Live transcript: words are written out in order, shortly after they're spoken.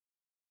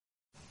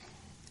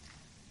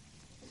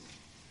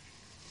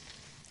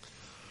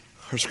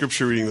Our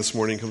scripture reading this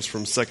morning comes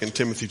from 2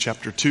 Timothy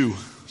chapter 2.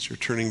 As you're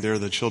turning there,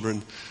 the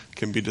children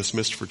can be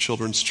dismissed for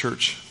Children's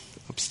Church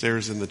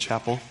upstairs in the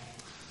chapel.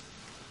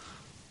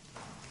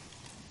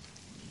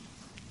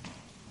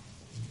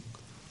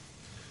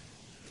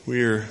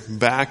 We're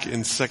back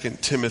in 2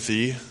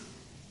 Timothy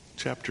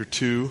chapter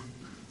 2.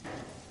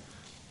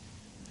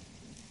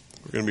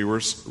 We're going to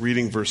be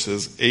reading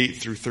verses 8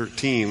 through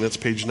 13. That's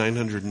page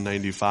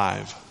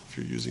 995 if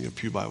you're using a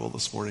Pew Bible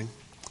this morning.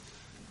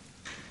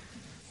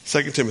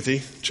 2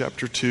 Timothy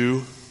chapter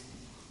 2,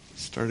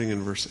 starting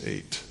in verse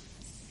 8.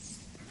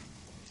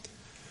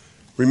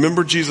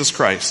 Remember Jesus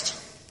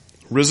Christ,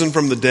 risen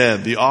from the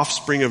dead, the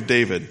offspring of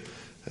David,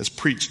 as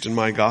preached in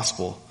my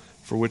gospel,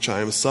 for which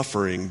I am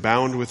suffering,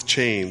 bound with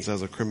chains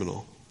as a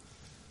criminal.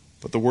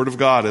 But the word of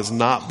God is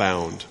not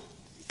bound.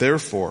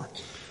 Therefore,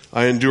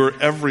 I endure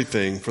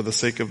everything for the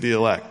sake of the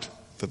elect,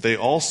 that they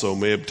also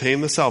may obtain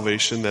the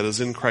salvation that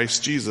is in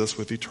Christ Jesus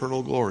with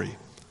eternal glory.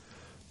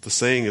 The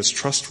saying is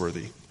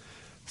trustworthy.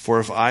 For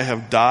if I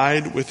have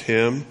died with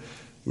him,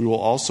 we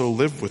will also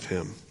live with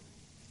him.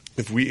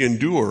 If we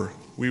endure,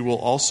 we will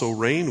also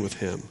reign with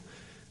him.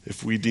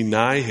 If we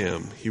deny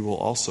him, he will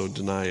also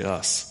deny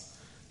us.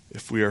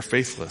 If we are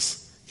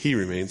faithless, he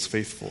remains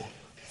faithful,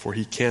 for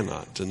he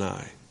cannot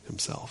deny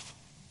himself.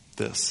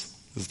 This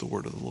is the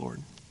word of the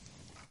Lord.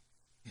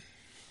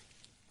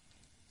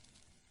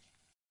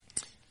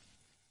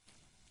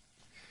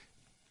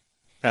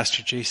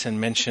 Pastor Jason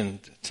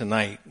mentioned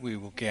tonight we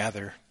will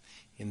gather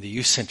in the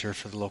Youth Center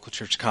for the local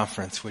church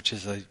conference, which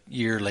is a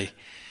yearly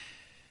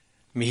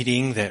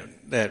meeting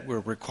that we're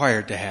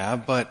required to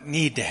have, but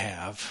need to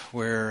have,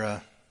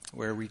 where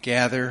we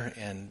gather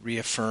and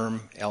reaffirm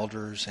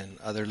elders and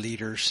other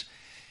leaders,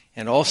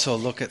 and also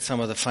look at some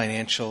of the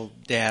financial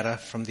data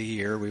from the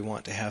year. We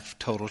want to have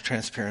total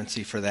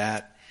transparency for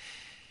that.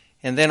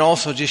 And then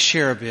also just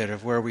share a bit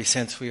of where we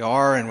sense we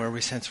are and where we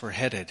sense we're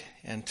headed.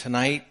 And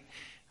tonight,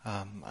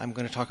 I'm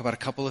going to talk about a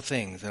couple of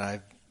things that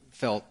I've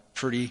felt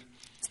pretty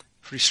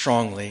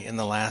strongly in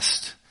the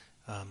last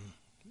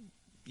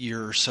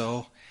year or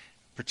so,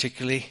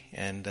 particularly.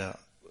 And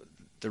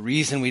the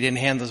reason we didn't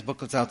hand those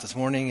booklets out this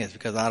morning is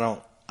because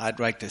I'd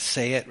like to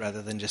say it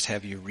rather than just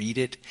have you read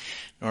it.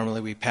 Normally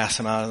we pass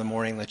them out in the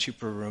morning, let you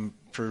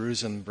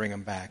peruse them, bring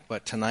them back.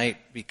 But tonight,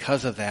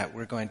 because of that,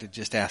 we're going to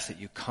just ask that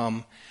you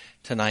come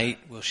tonight.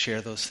 We'll share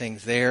those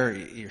things there.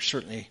 You're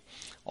certainly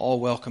all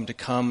welcome to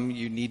come.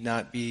 You need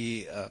not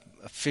be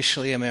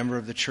officially a member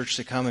of the church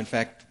to come. In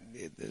fact,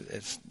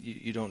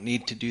 you don't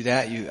need to do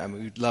that.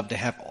 We'd love to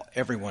have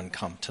everyone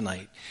come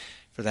tonight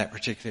for that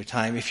particular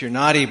time. If you're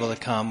not able to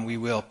come, we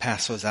will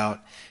pass those out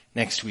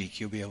next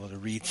week. You'll be able to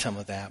read some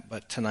of that,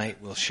 but tonight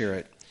we'll share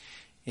it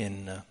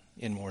in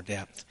more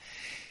depth.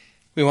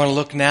 We want to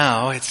look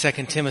now at 2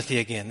 Timothy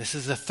again. This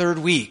is the third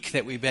week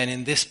that we've been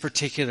in this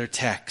particular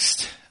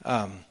text.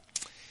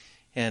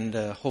 And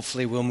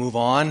hopefully we'll move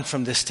on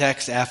from this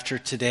text after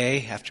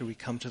today, after we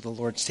come to the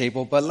Lord's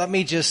table. But let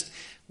me just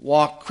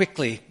walk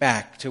quickly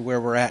back to where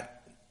we're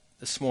at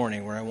this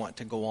morning, where I want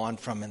to go on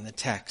from in the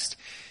text.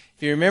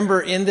 If you remember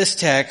in this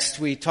text,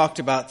 we talked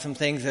about some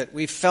things that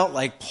we felt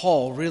like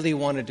Paul really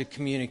wanted to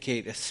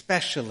communicate,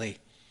 especially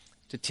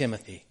to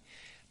Timothy.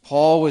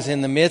 Paul was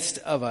in the midst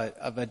of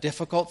a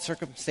difficult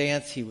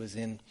circumstance. He was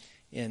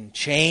in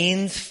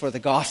chains for the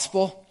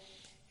gospel.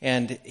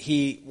 And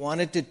he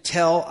wanted to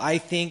tell, I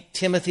think,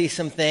 Timothy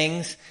some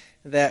things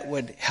that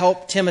would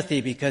help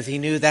Timothy, because he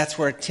knew that's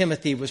where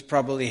Timothy was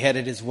probably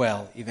headed as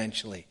well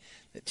eventually.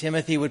 That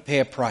Timothy would pay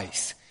a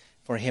price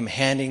for him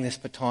handing this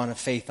baton of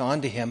faith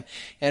on to him.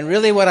 And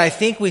really what I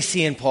think we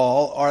see in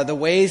Paul are the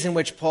ways in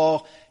which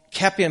Paul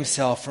kept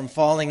himself from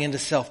falling into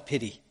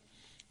self-pity.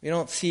 We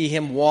don't see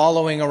him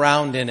wallowing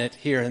around in it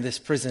here in this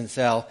prison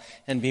cell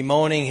and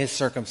bemoaning his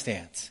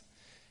circumstance.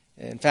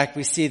 In fact,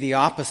 we see the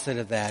opposite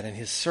of that, and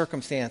his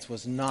circumstance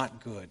was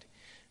not good.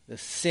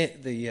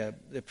 The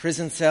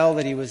prison cell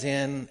that he was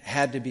in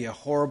had to be a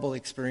horrible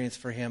experience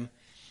for him,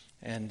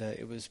 and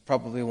it was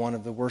probably one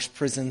of the worst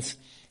prisons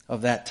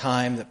of that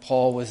time that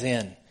Paul was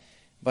in.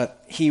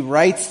 But he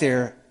writes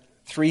there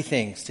three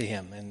things to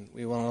him, and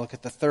we want to look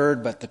at the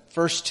third, but the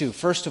first two.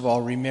 First of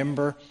all,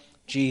 remember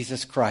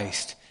Jesus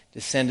Christ,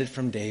 descended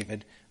from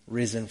David,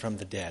 risen from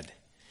the dead.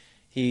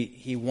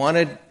 He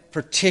wanted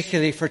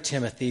particularly for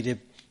Timothy to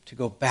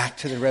go back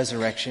to the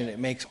resurrection. It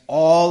makes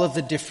all of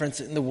the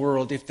difference in the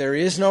world. If there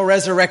is no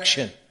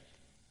resurrection,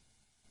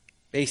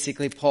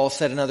 basically Paul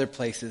said in other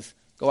places,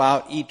 go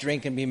out, eat,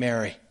 drink, and be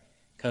merry.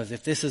 Because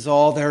if this is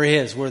all there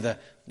is, we're the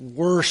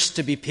worst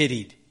to be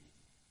pitied.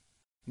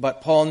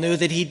 But Paul knew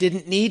that he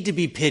didn't need to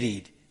be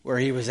pitied where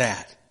he was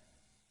at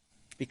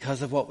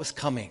because of what was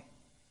coming.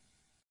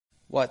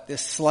 What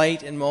this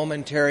slight and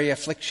momentary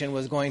affliction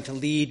was going to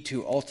lead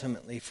to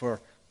ultimately for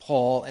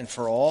Paul and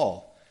for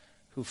all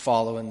who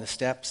follow in the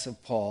steps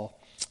of Paul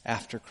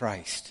after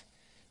Christ.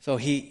 So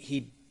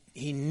he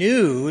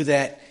knew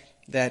that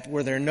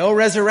were there no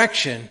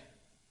resurrection,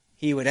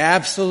 he would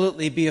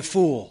absolutely be a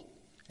fool.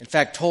 In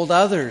fact, told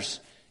others,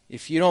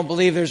 if you don't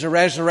believe there's a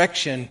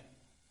resurrection,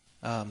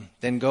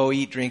 then go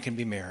eat, drink, and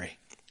be merry.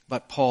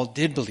 But Paul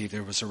did believe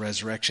there was a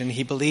resurrection.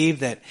 He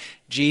believed that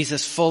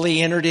Jesus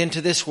fully entered into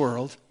this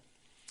world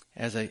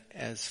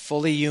as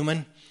fully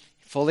human,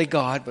 fully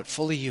God, but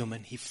fully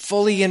human. He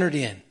fully entered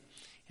in.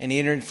 And he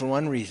entered in for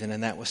one reason,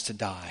 and that was to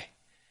die.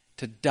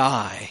 To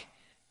die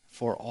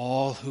for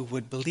all who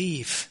would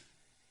believe.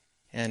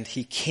 And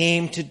he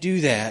came to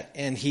do that,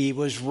 and he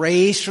was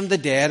raised from the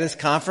dead as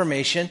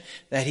confirmation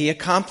that he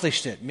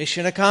accomplished it.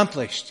 Mission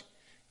accomplished.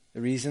 The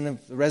reason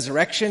of the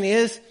resurrection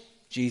is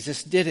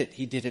Jesus did it.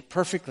 He did it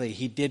perfectly.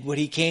 He did what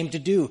he came to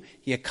do.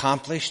 He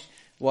accomplished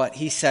what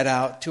he set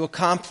out to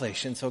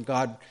accomplish. And so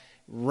God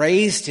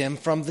raised him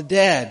from the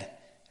dead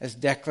as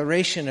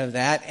declaration of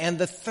that. And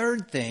the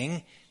third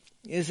thing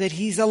is that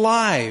he's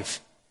alive.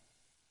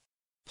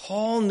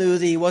 Paul knew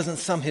that he wasn't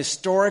some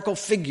historical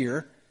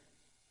figure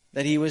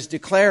that he was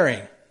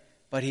declaring,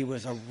 but he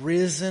was a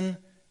risen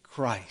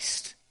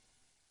Christ.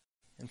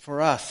 And for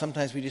us,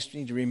 sometimes we just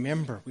need to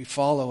remember we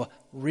follow a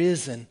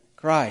risen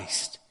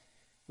Christ.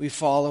 We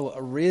follow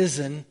a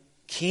risen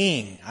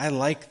King. I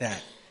like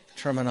that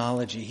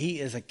terminology.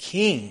 He is a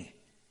king.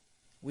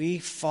 We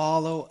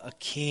follow a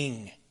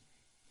king,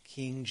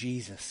 King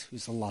Jesus,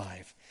 who's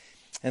alive.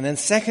 And then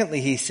secondly,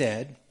 he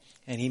said,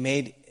 and he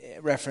made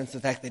reference to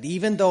the fact that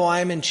even though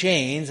I'm in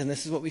chains, and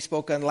this is what we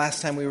spoke on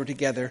last time we were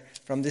together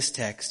from this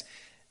text,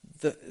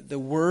 the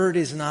word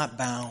is not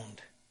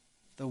bound.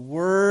 The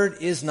word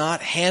is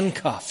not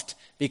handcuffed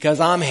because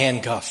I'm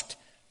handcuffed.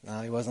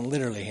 Now, he wasn't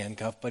literally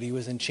handcuffed, but he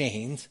was in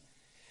chains.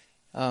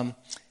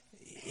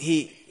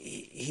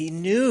 He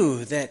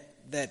knew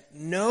that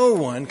no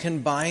one can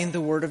bind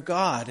the word of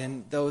God,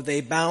 and though they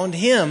bound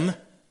him,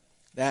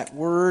 that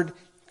word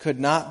could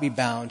not be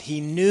bound. He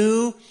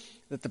knew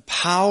that the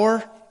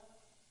power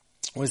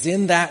was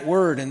in that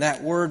word, and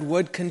that word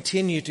would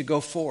continue to go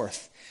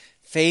forth.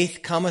 Faith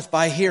cometh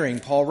by hearing.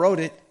 Paul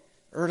wrote it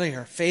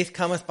earlier. Faith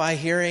cometh by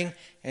hearing,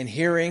 and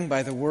hearing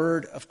by the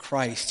word of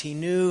Christ. He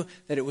knew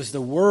that it was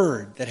the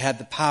word that had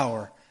the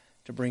power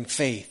to bring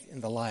faith in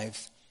the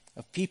lives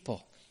of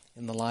people,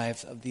 in the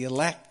lives of the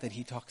elect that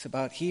he talks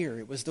about here.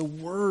 It was the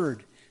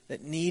word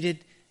that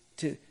needed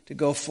to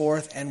go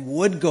forth and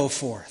would go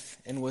forth,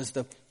 and was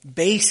the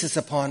basis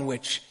upon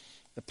which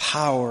the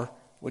power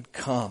would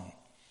come.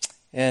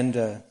 And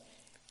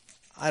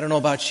I don't know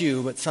about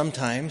you, but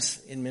sometimes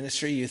in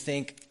ministry you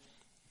think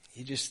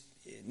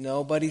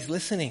nobody's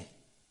listening.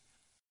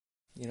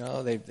 You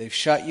know, they've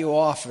shut you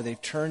off, or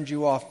they've turned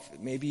you off.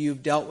 Maybe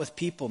you've dealt with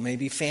people,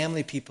 maybe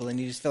family people, and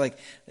you just feel like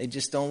they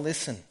just don't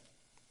listen.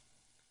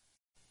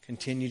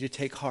 Continue to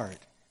take heart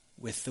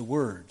with the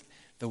word.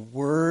 The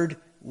word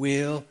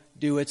will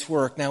do its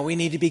work. Now, we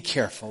need to be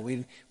careful.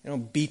 We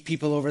don't beat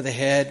people over the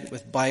head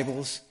with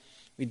Bibles.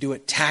 We do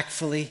it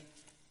tactfully.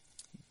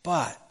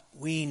 But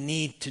we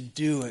need to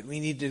do it. We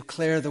need to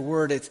declare the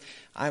word.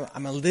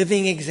 I'm a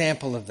living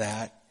example of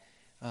that.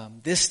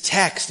 This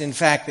text, in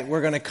fact, that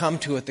we're going to come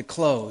to at the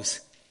close,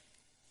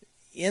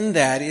 in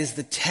that is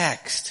the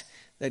text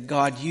that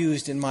God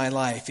used in my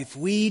life. If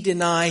we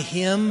deny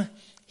him,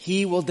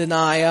 he will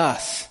deny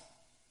us.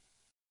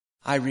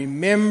 I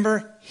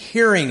remember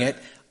hearing it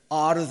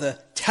out of the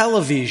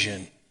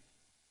television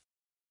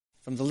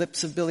from the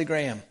lips of Billy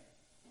Graham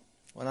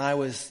when I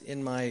was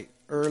in my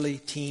early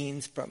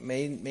teens,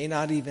 may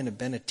not even have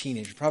been a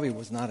teenager, probably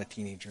was not a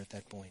teenager at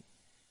that point.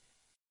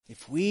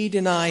 If we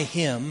deny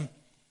him,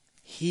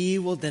 he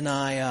will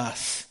deny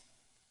us.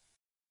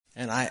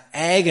 And I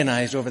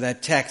agonized over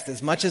that text.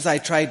 As much as I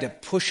tried to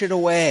push it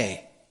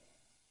away,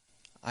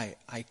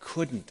 I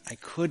couldn't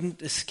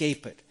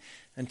escape it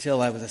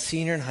until I was a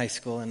senior in high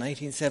school in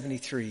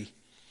 1973,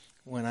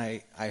 when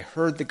I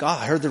heard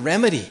the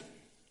remedy.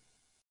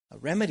 A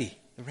remedy.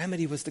 The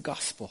remedy was the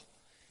gospel,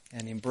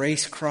 and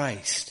embrace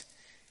Christ,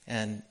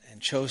 and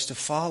chose to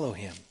follow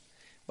him.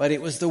 But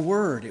it was the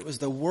word. It was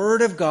the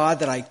word of God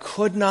that I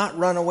could not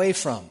run away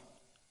from.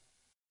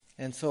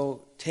 And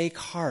so take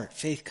heart.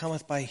 Faith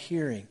cometh by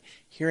hearing.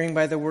 Hearing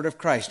by the word of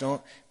Christ.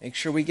 Don't make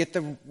sure we get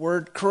the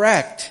word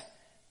correct.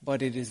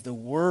 But it is the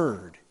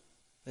word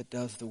that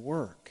does the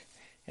work.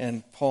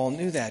 And Paul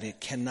knew that.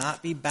 It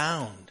cannot be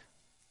bound.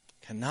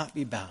 Cannot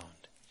be bound.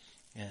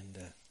 And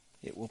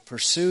it will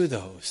pursue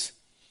those.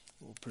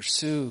 It will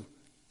pursue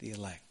the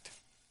elect.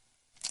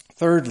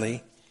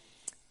 Thirdly,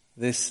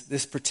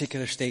 this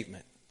particular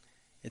statement.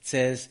 It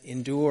says,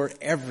 endure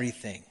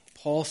everything.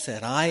 Paul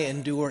said, I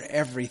endure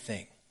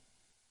everything.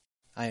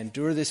 I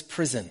endure this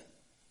prison,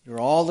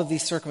 endure all of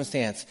these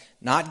circumstances,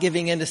 not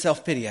giving in to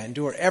self-pity. I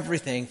endure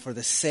everything for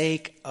the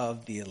sake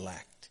of the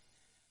elect.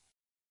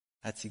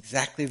 That's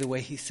exactly the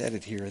way he said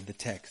it here in the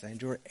text. I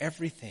endure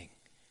everything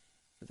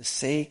for the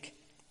sake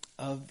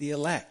of the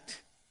elect.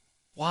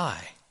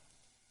 Why?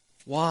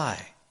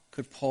 Why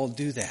could Paul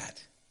do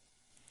that?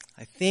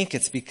 I think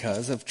it's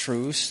because of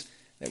truths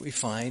that we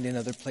find in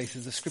other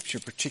places of Scripture,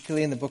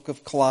 particularly in the book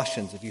of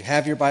Colossians. If you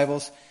have your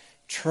Bibles,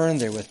 turn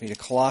there with me to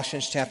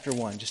Colossians chapter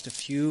 1, just a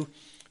few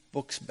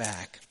books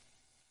back.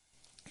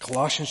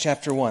 Colossians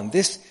chapter 1.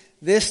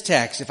 This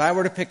text, if I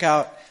were to pick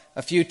out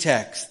a few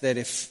texts that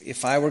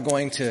if I were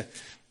going to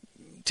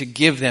to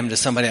give them to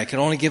somebody, I could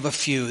only give a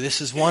few.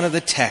 This is one of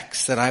the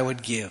texts that I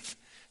would give.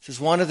 This is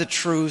one of the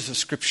truths of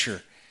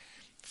Scripture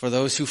for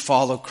those who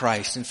follow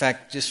Christ. In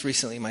fact, just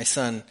recently my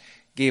son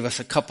gave us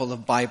a couple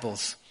of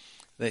Bibles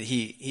that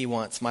he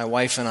wants my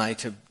wife and I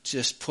to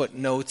just put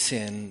notes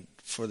in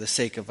for the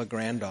sake of a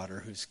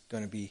granddaughter who's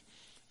going to be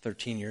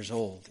 13 years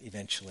old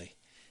eventually.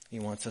 He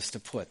wants us to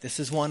put. This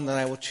is one that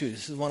I will choose.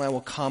 This is one I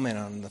will comment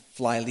on the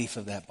flyleaf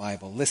of that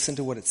Bible. Listen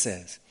to what it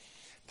says.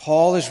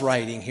 Paul is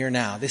writing here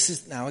now. This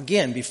is now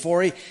again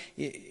before at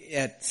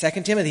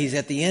 2 Timothy, he's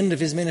at the end of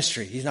his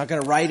ministry. He's not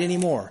going to write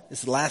anymore. This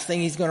is the last thing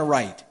he's going to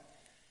write.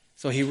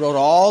 So he wrote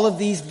all of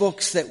these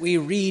books that we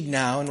read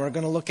now and we're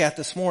going to look at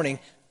this morning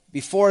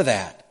before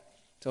that.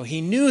 So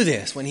he knew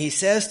this. When he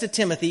says to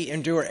Timothy,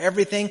 endure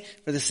everything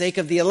for the sake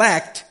of the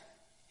elect,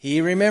 he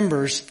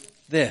remembers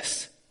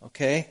this.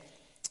 Okay?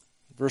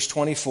 Verse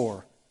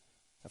 24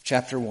 of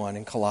chapter 1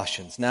 in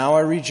Colossians. Now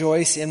I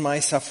rejoice in my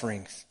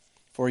sufferings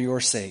for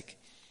your sake.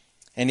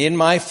 And in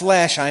my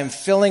flesh I am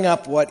filling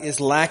up what is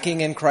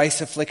lacking in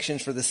Christ's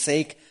afflictions for the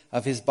sake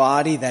of his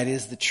body, that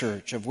is the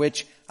church, of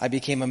which I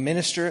became a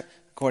minister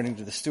according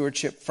to the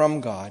stewardship from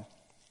God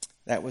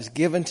that was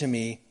given to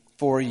me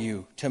for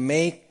you, to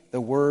make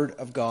the word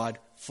of God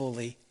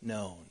fully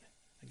known.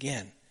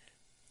 Again,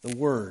 the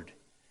word,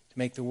 to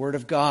make the word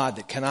of God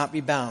that cannot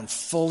be bound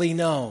fully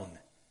known.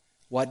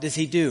 What does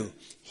he do?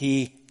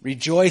 He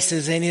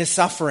rejoices in his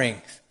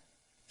sufferings.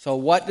 So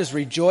what does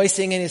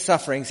rejoicing in his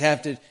sufferings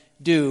have to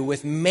do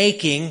with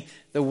making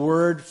the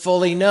word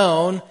fully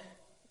known?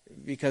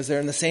 Because they're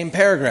in the same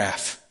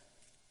paragraph.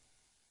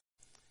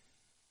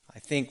 I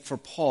think for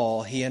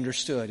Paul, he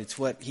understood. It's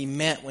what he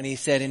meant when he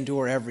said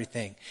endure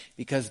everything.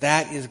 Because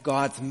that is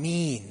God's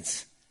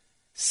means.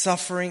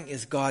 Suffering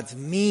is God's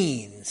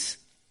means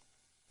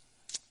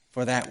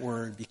for that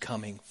word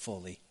becoming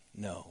fully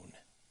known.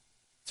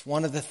 It's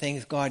one of the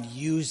things God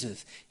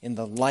uses in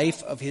the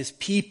life of his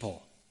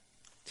people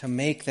to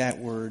make that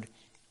word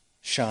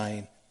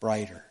shine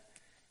brighter.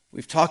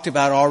 We've talked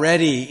about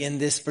already in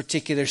this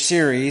particular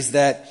series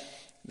that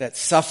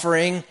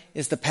suffering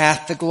is the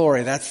path to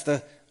glory. That's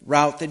the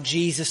route that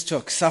Jesus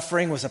took.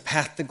 Suffering was a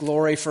path to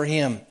glory for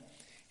him.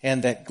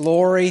 And that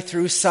glory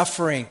through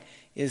suffering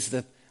is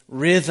the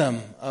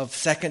rhythm of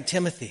 2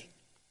 Timothy.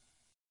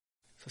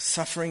 So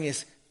suffering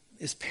is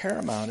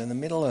paramount in the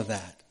middle of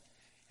that.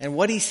 And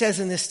what he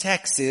says in this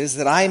text is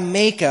that I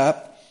make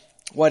up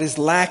what is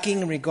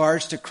lacking in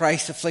regards to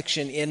Christ's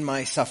affliction in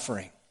my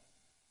suffering.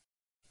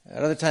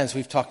 At other times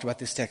we've talked about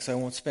this text, so I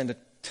won't spend a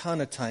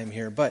ton of time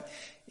here, but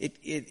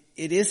it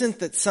isn't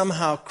that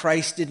somehow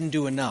Christ didn't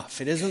do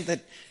enough. It isn't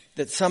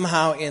that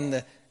somehow in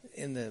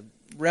the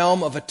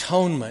realm of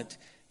atonement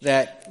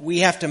that we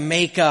have to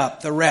make up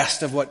the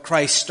rest of what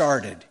Christ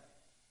started.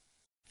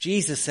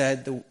 Jesus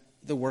said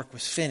the work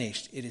was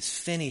finished. It is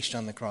finished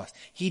on the cross.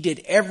 He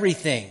did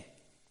everything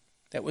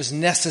that was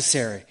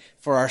necessary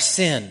for our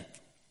sin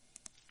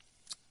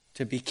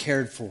to be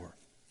cared for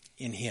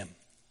in him.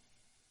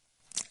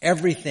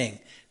 Everything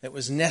that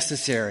was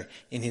necessary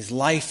in his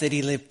life that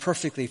he lived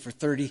perfectly for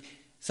 30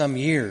 some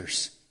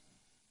years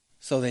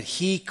so that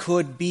he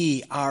could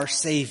be our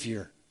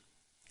Savior.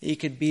 He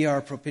could be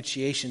our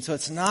propitiation. So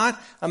it's not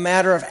a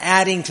matter of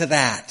adding to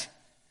that.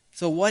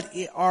 So what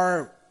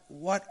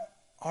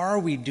are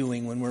we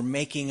doing when we're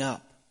making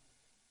up?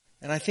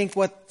 And I think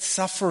what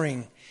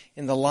suffering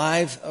in the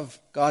lives of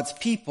God's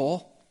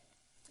people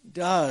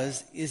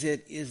does is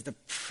it is the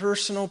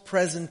personal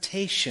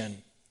presentation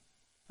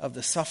of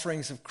the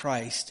sufferings of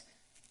Christ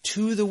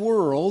to the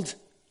world,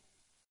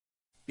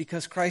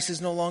 because Christ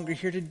is no longer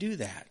here to do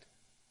that.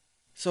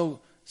 So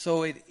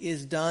it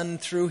is done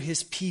through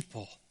his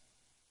people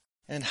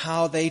and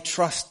how they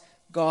trust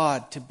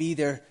God to be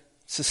their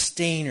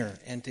sustainer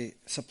and to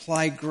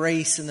supply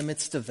grace in the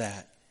midst of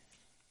that,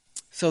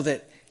 so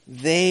that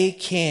they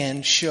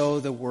can show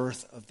the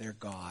worth of their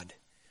God.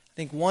 I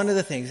think one of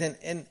the things,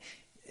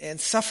 and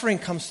suffering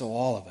comes to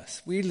all of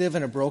us. We live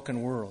in a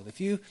broken world. If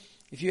you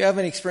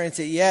haven't experienced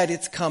it yet,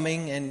 it's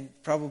coming, and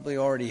probably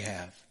already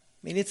have.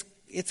 I mean,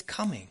 it's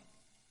coming.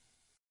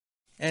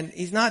 And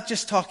he's not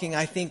just talking,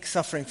 I think,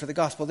 suffering for the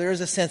gospel. There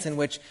is a sense in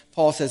which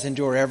Paul says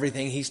endure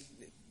everything. He's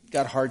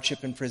got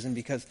hardship in prison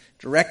because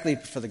directly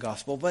for the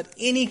gospel. But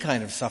any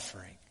kind of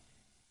suffering,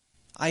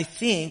 I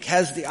think,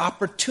 has the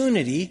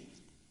opportunity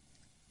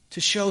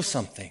to show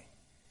something.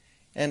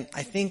 And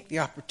I think the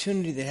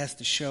opportunity that it has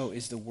to show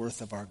is the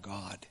worth of our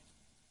God.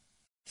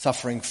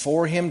 Suffering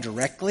for him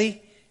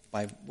directly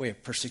by way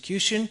of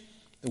persecution,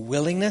 the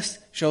willingness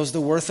shows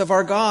the worth of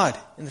our God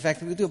in the fact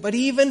that we do it. But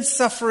even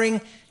suffering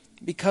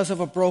because of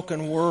a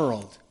broken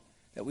world,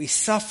 that we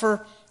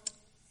suffer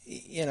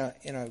in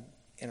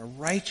a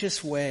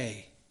righteous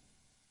way,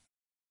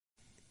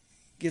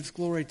 gives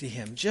glory to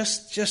him.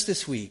 Just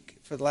this week,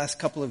 for the last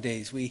couple of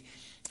days,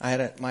 I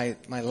had my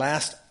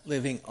last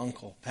living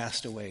uncle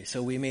passed away,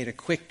 so we made a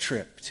quick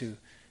trip to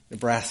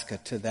Nebraska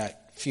to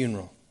that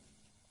funeral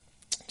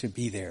to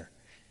be there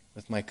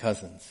with my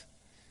cousins.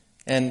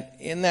 And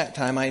in that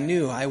time, I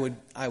knew I would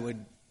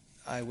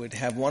I would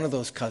have one of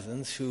those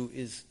cousins who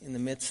is in the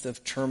midst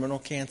of terminal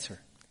cancer.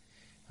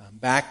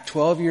 Back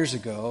 12 years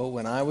ago,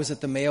 when I was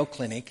at the Mayo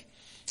Clinic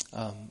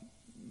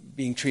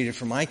being treated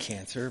for my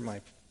cancer,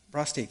 my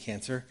prostate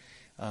cancer,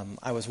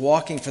 I was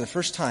walking for the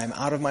first time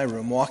out of my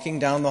room, walking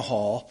down the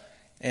hall,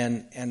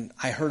 and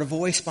I heard a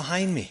voice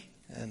behind me.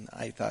 And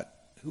I thought,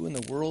 who in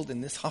the world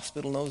in this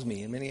hospital knows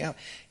me? And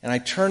I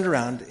turned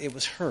around. It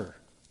was her.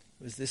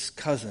 It was this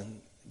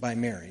cousin by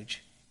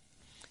marriage.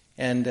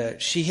 And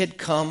she had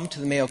come to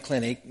the Mayo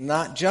Clinic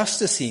not just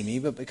to see me,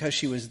 but because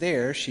she was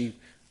there, she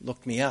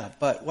looked me up.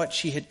 But what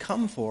she had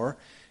come for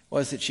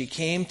was that she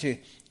came to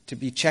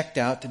be checked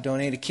out to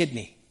donate a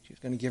kidney. She was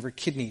going to give her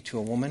kidney to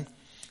a woman.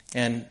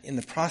 And in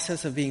the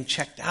process of being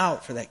checked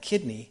out for that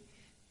kidney,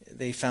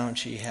 they found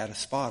she had a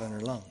spot on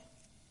her lung.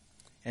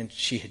 And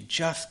she had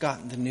just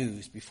gotten the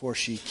news before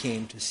she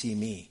came to see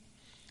me.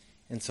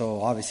 And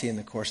so obviously in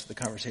the course of the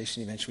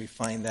conversation, eventually we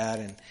find that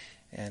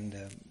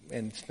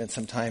and spent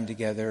some time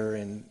together.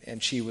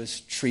 And she was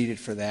treated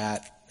for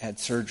that, had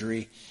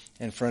surgery,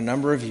 and for a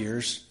number of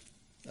years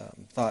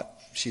thought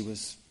she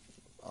was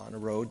on a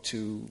road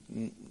to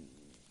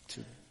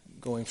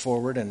going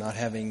forward and not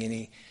having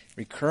any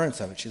recurrence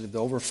of it. She lived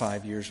over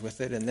 5 years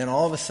with it. And then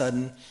all of a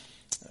sudden,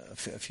 a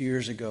few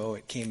years ago,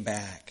 it came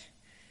back.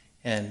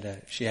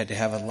 And she had to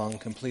have a lung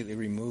completely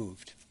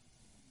removed.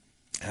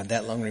 Had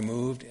that lung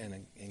removed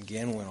and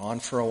again went on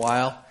for a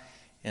while.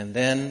 And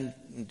then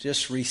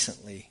just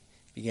recently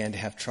began to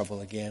have trouble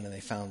again, and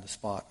they found the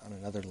spot on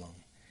another lung.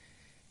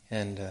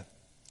 And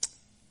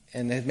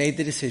they made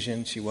the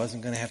decision she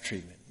wasn't going to have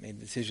treatment. Made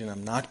the decision,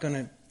 I'm not going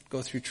to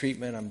go through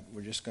treatment.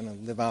 We're just going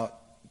to live out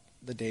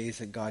the days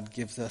that God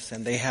gives us.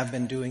 And they have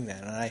been doing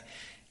that. And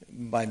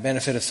by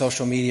benefit of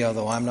social media,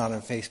 although I'm not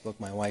on Facebook,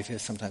 my wife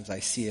is, sometimes I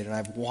see it, and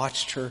I've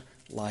watched her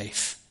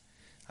life.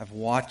 I've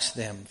watched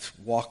them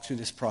walk through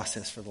this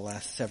process for the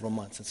last several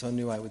months, and so I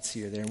knew I would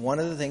see her there. And one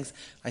of the things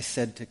I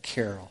said to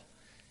Carol,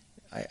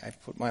 I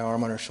put my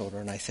arm on her shoulder,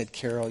 and I said,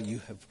 Carol, you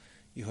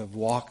have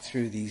walked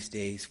through these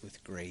days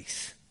with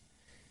grace.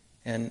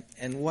 And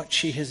what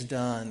she has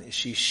done is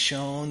she's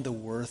shown the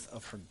worth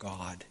of her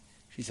God.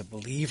 She's a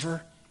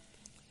believer,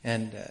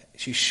 and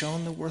she's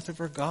shown the worth of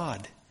her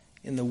God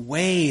in the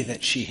way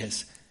that she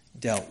has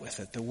dealt with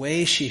it, the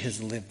way she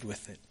has lived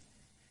with it.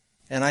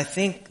 And I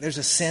think there's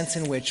a sense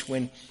in which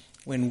when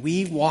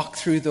we walk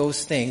through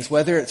those things,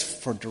 whether it's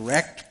for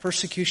direct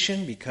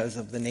persecution because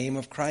of the name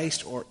of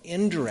Christ or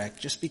indirect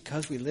just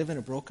because we live in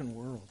a broken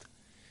world,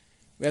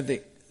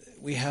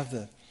 we have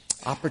the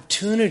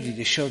opportunity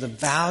to show the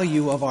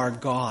value of our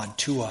God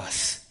to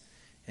us.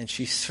 And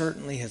she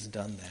certainly has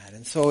done that.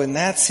 And so in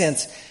that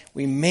sense,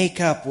 we make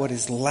up what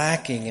is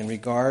lacking in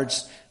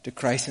regards to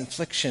Christ's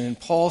infliction. And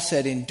Paul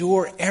said,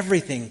 endure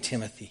everything,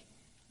 Timothy,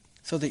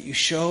 so that you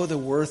show the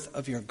worth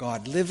of your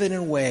God. Live in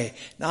a way,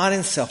 not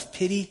in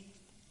self-pity.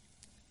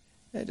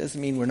 That doesn't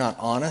mean we're not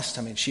honest.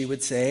 I mean, she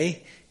would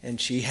say,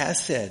 and she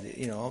has said,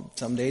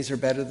 some days are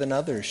better than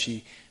others.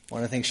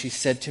 One of the things she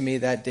said to me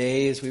that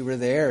day as we were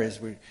there is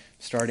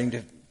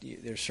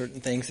there's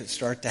certain things that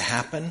start to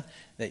happen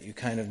that you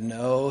kind of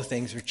know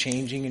things are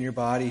changing in your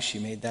body. She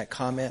made that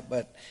comment,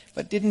 but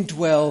didn't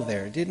dwell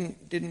there,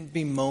 didn't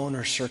bemoan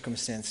her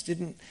circumstance,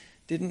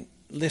 didn't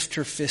lift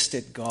her fist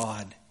at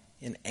God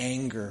in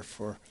anger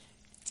for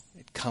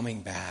it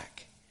coming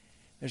back.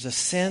 There's a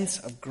sense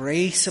of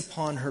grace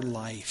upon her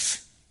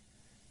life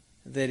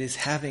that is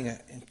having an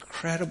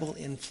incredible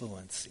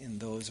influence in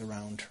those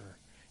around her.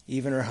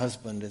 Even her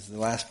husband, as the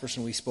last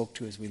person we spoke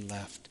to as we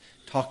left,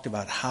 talked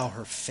about how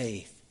her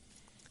faith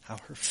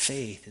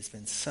has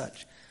been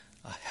such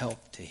a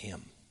help to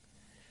him.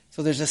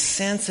 So there's a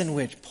sense in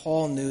which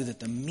Paul knew that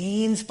the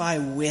means by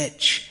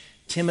which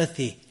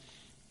Timothy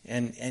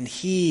and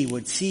he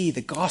would see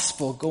the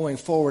gospel going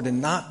forward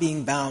and not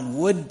being bound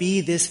would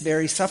be this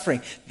very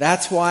suffering.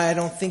 That's why I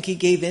don't think he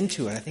gave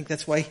into it. I think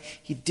that's why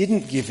he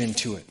didn't give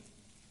into it.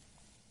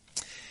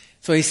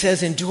 So he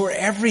says, endure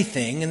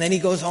everything, and then he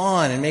goes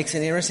on and makes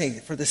an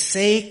interesting, for the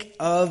sake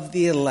of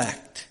the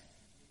elect.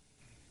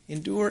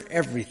 Endure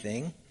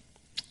everything,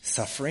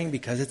 suffering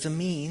because it's a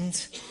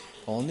means.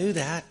 Paul knew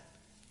that.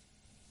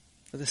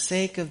 For the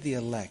sake of the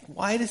elect.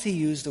 Why does he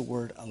use the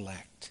word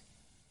elect?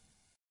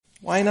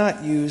 Why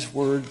not use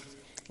words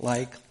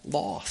like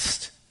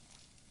lost?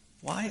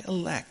 Why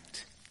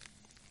elect?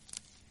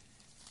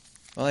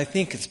 Well, I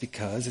think it's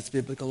because it's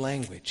biblical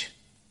language.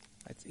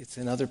 It's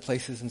in other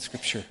places in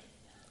Scripture.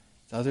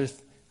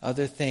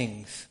 Other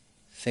things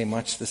say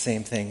much the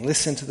same thing.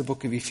 Listen to the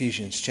book of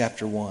Ephesians,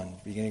 chapter 1,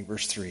 beginning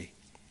verse 3.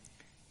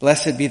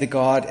 Blessed be the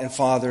God and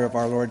Father of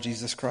our Lord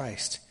Jesus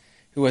Christ,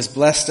 who has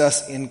blessed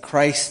us in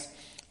Christ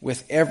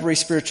with every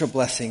spiritual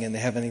blessing in the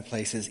heavenly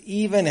places,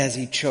 even as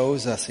he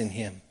chose us in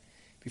him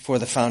before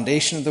the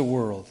foundation of the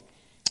world,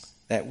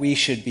 that we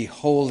should be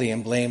holy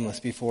and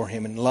blameless before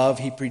him. In love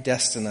he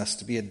predestined us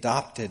to be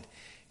adopted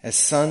as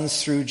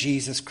sons through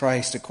Jesus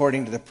Christ,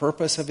 according to the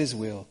purpose of his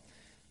will,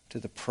 to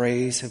the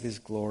praise of his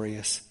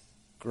glorious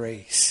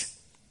grace.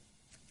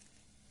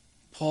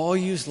 Paul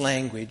used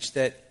language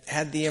that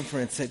had the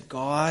inference that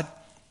God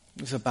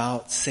It was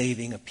about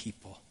saving a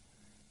people.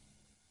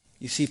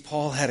 You see,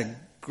 Paul had a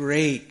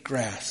great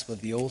grasp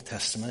of the Old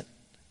Testament.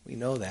 We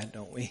know that,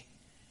 don't we?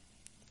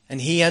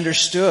 And he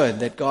understood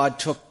that God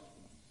took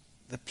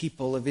the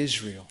people of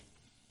Israel,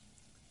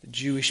 the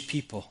Jewish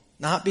people,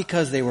 not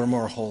because they were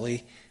more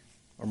holy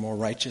or more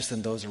righteous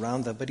than those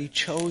around them, but he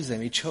chose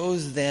them. He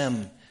chose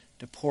them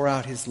to pour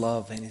out his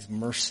love and his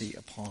mercy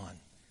upon,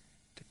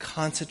 to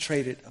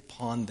concentrate it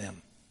upon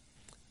them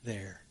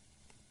there.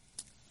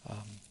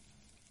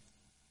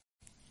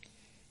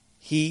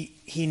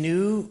 He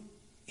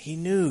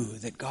knew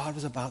that God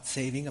was about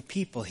saving a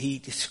people. He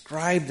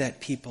described that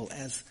people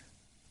as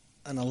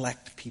an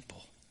elect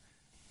people.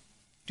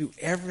 Do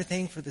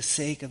everything for the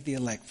sake of the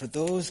elect. For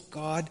those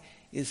God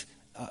is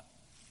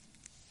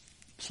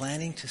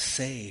planning to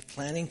save,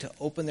 planning to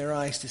open their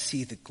eyes to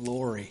see the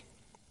glory.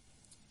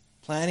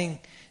 Planning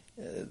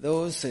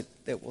those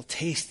that will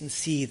taste and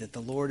see that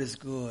the Lord is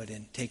good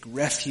and take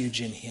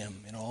refuge in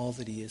him and all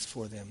that he is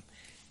for them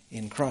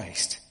in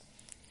Christ.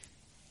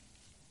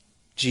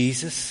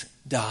 Jesus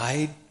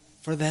died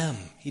for them.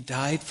 He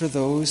died for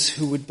those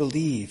who would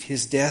believe.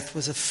 His death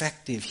was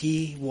effective.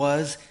 He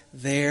was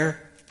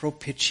their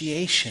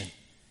propitiation.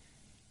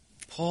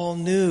 Paul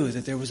knew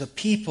that there was a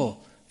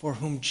people for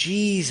whom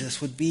Jesus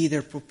would be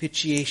their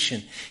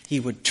propitiation. He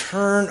would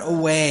turn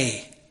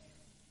away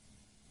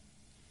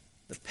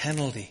the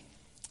penalty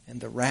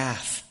and the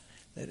wrath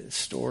that is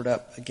stored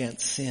up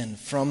against sin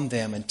from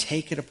them and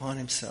take it upon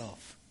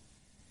himself.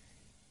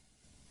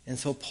 And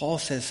so Paul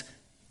says,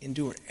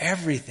 endure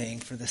everything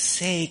for the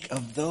sake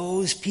of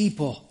those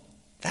people.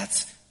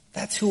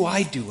 That's who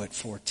I do it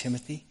for,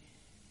 Timothy.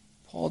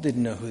 Paul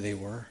didn't know who they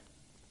were.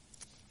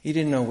 He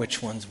didn't know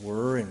which ones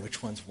were and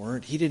which ones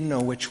weren't. He didn't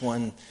know which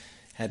one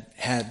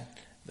had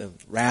the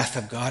wrath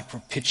of God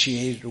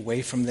propitiated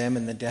away from them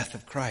in the death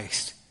of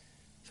Christ.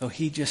 So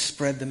he just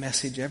spread the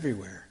message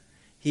everywhere.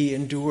 He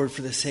endured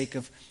for the sake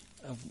of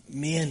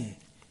men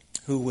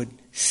who would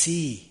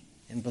see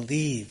and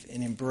believe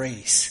and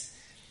embrace.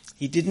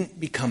 He didn't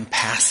become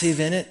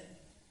passive in it.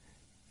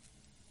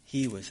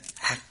 He was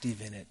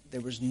active in it.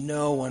 There was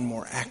no one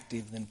more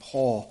active than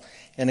Paul.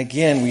 And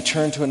again, we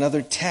turn to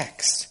another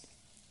text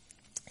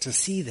to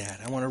see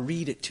that. I want to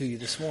read it to you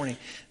this morning.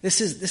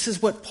 This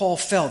is what Paul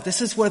felt.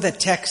 This is where the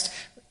text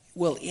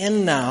will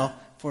end now,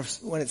 for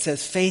when it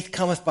says, faith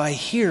cometh by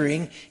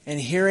hearing, and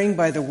hearing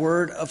by the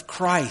word of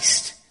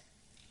Christ.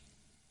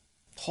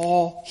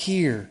 Paul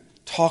here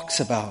talks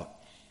about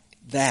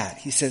that.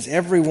 He says,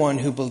 everyone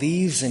who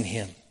believes in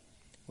him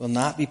will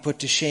not be put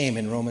to shame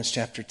in Romans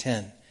chapter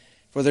 10.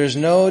 For there is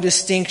no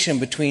distinction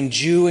between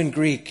Jew and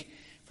Greek,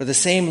 for the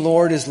same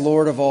Lord is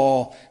Lord of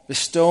all,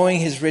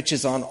 bestowing his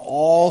riches on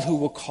all who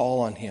will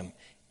call on him.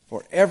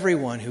 For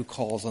everyone who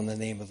calls on the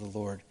name of the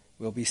Lord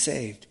will be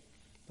saved.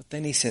 But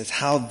then he says,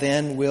 how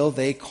then will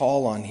they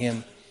call on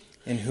him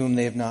in whom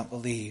they have not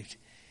believed?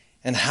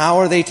 And how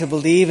are they to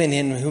believe in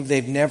him whom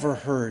they've never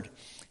heard?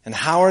 And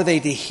how are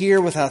they to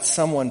hear without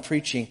someone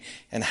preaching?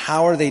 And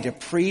how are they to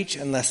preach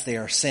unless they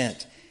are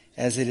sent?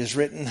 As it is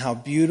written, how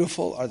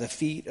beautiful are the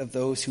feet of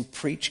those who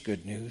preach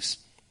good news.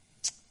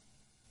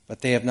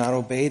 But they have not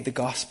obeyed the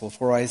gospel.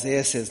 For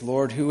Isaiah says,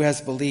 Lord, who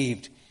has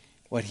believed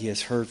what he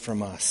has heard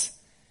from us?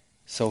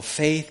 So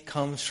faith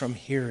comes from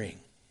hearing,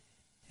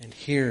 and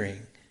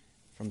hearing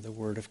from the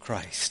word of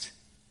Christ.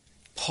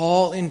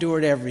 Paul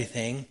endured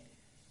everything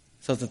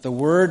so that the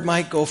word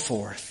might go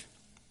forth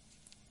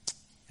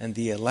and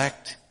the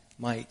elect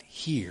might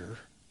hear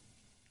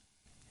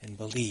and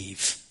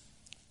believe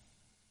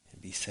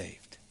and be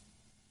saved.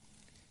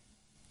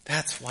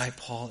 That's why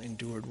Paul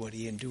endured what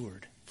he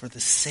endured, for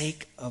the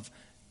sake of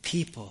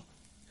people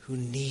who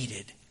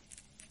needed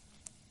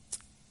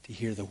to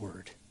hear the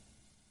word,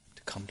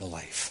 to come to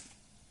life.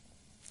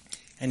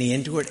 And he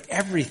endured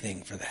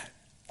everything for that.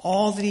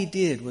 All that he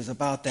did was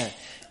about that,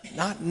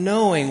 not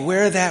knowing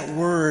where that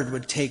word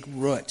would take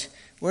root,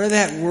 where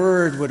that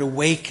word would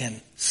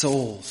awaken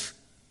souls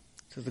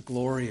to the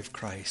glory of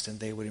Christ and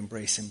they would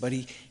embrace him. But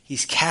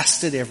he's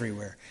cast it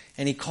everywhere,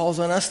 and he calls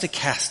on us to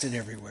cast it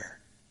everywhere.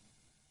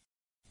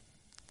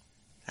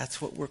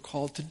 That's what we're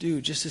called to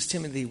do, just as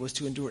Timothy was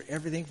to endure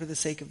everything for the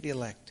sake of the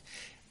elect.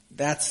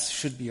 That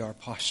should be our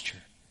posture.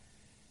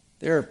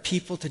 There are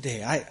people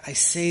today, I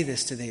say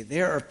this today,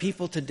 there are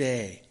people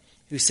today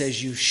who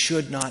says you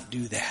should not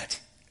do that.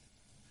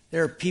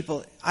 There are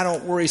people, I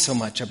don't worry so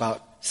much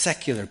about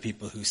secular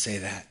people who say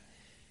that,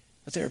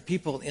 but there are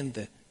people in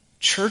the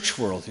church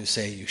world who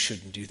say you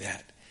shouldn't do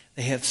that.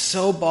 They have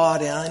so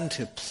bought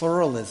into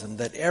pluralism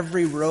that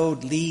every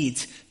road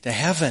leads to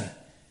heaven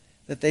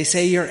that they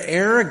say you're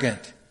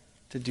arrogant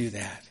to do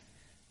that.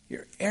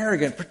 You're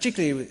arrogant.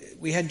 Particularly,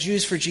 we had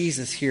Jews for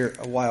Jesus here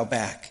a while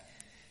back.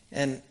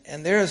 And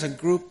there is a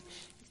group,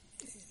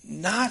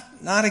 not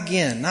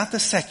the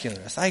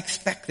secularists. I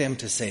expect them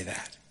to say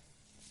that.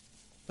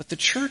 But the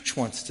church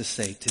wants to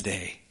say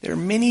today, there are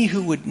many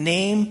who would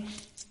name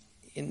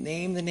the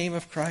name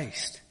of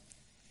Christ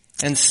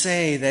and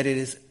say that it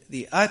is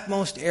the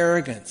utmost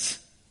arrogance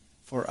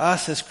for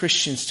us as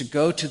Christians to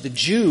go to the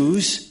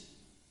Jews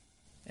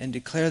and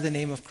declare the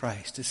name of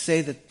Christ, to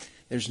say that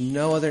there's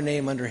no other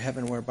name under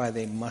heaven whereby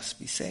they must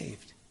be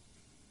saved.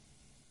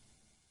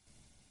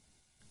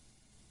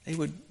 They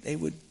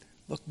would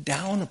look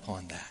down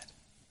upon that.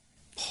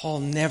 Paul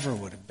never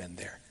would have been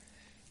there.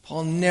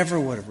 Paul never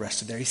would have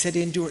rested there. He said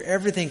to endure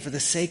everything for the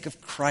sake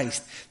of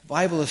Christ. The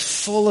Bible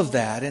is full of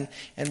that.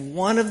 And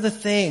one of the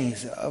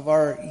things of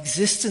our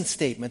existence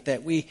statement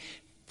that we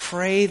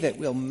pray that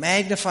we'll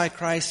magnify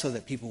Christ so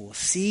that people will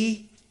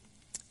see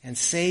and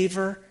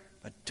savor,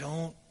 but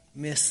don't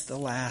miss the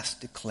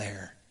last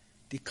declare.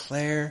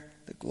 Declare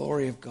the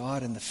glory of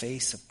God in the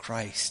face of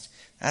Christ.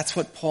 That's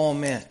what Paul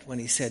meant when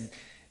he said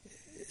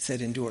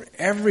endure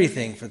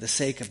everything for the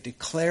sake of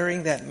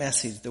declaring that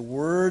message, the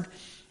word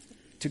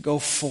to go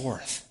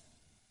forth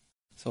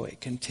so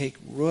it can take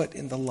root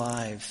in the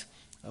lives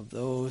of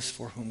those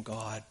for whom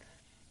God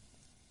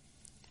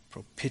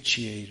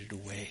propitiated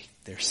away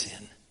their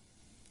sin.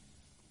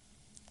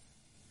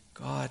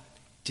 God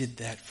did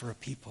that for a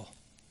people.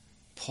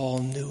 Paul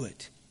knew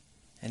it,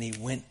 and he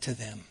went to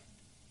them.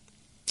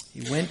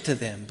 He went to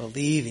them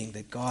believing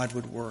that God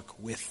would work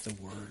with the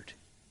word.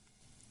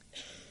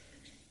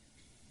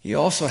 He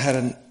also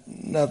had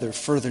another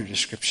further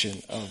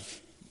description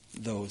of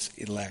those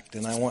elect.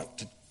 And I want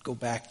to go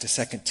back to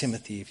 2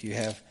 Timothy if you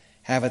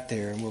have it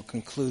there, and we'll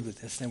conclude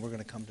with this, then we're going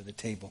to come to the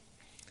table.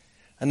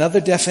 Another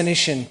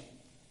definition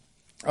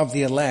of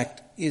the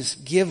elect is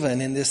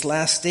given in this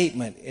last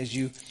statement as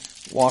you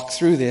walk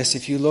through this.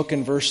 If you look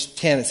in verse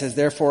 10, it says,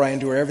 "Therefore I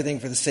endure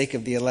everything for the sake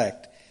of the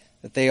elect,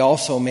 that they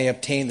also may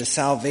obtain the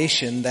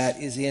salvation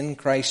that is in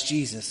Christ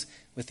Jesus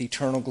with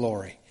eternal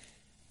glory."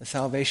 The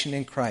salvation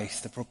in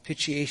Christ, the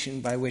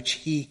propitiation by which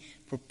he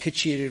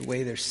propitiated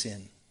away their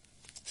sin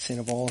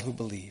of all who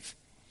believe.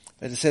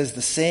 But it says,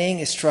 the saying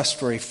is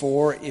trustworthy,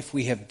 for if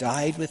we have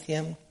died with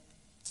him,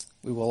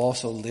 we will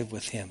also live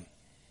with him.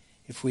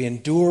 If we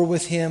endure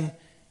with him,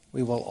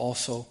 we will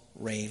also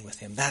reign with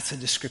him. That's a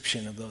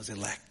description of those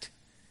elect.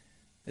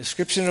 The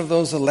description of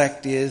those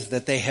elect is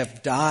that they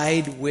have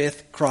died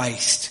with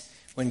Christ.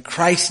 When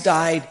Christ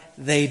died,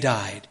 they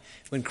died.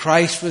 When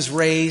Christ was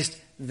raised,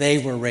 they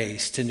were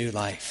raised to new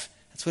life.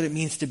 That's what it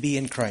means to be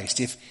in Christ.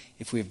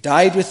 If we've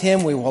died with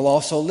him, we will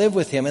also live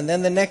with him. And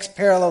then the next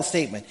parallel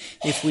statement,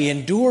 if we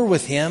endure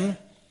with him,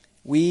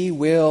 we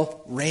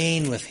will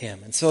reign with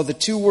him. And so the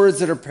two words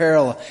that are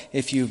parallel,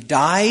 if you've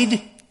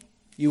died,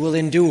 you will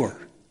endure.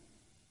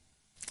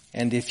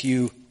 And if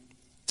you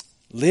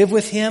live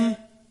with him,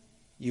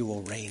 you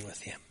will reign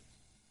with him.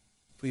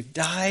 If we've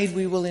died,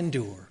 we will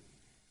endure.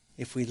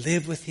 If we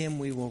live with him,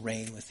 we will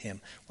reign with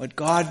him. What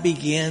God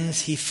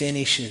begins, he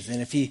finishes.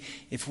 And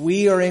if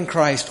we are in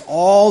Christ,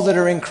 all that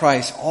are in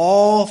Christ,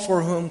 all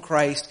for whom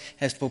Christ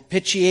has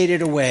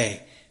propitiated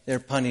away their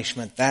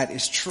punishment, that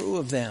is true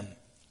of them.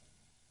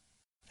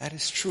 That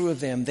is true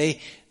of them. The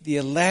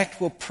elect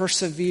will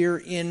persevere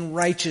in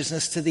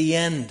righteousness to the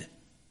end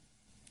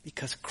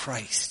because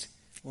Christ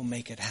will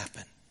make it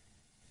happen.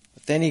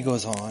 But then he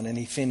goes on and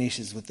he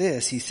finishes with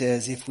this. He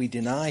says, if we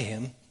deny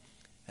him,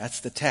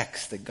 that's the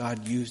text that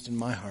God used in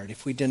my heart.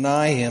 If we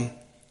deny him,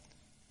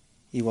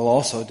 he will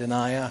also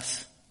deny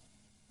us.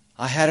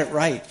 I had it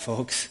right,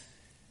 folks.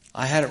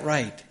 I had it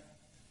right.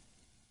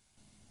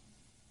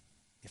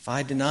 If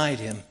I denied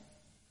him,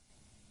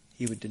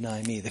 he would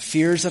deny me. The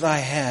fears that I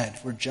had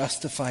were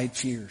justified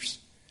fears.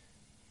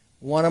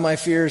 One of my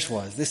fears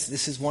was,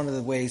 this is one of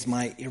the ways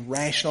my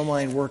irrational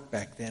mind worked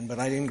back then, but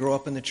I didn't grow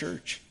up in the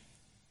church.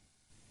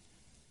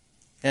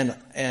 And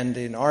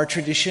in our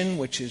tradition,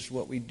 which is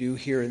what we do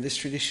here in this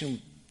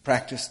tradition,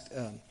 practiced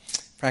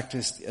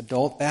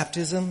adult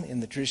baptism in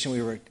the tradition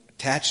we were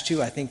attached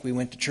to. I think we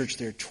went to church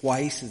there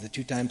twice, is the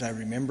two times I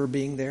remember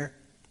being there.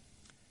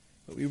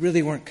 But we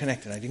really weren't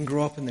connected. I didn't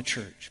grow up in the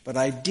church. But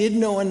I did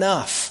know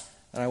enough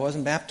that I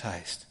wasn't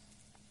baptized.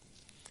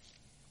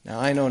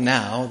 Now, I know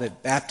now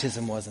that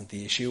baptism wasn't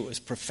the issue. It was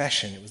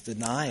profession. It was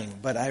denying.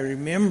 But I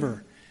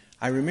remember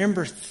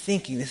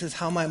thinking, this is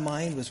how my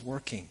mind was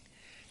working.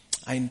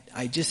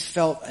 I just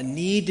felt a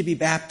need to be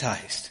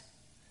baptized.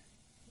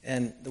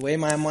 And the way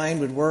my mind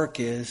would work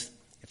is,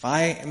 if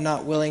I am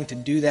not willing to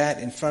do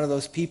that in front of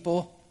those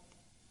people,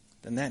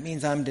 then that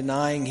means I'm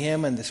denying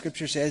him, and the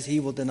scripture says he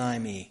will deny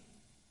me.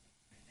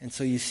 And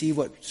so you see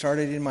what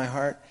started in my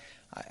heart?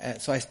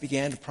 So I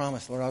began to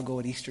promise, Lord, I'll go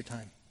at Easter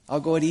time.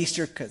 I'll go at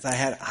Easter because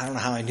I don't know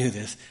how I knew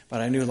this,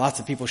 but I knew lots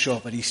of people show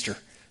up at Easter.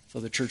 So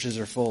the churches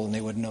are full and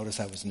they wouldn't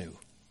notice I was new.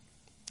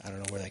 I don't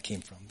know where that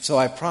came from. So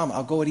I promise,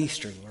 I'll go at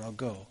Easter, Lord, I'll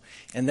go.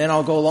 And then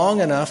I'll go long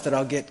enough that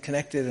I'll get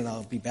connected and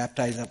I'll be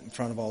baptized up in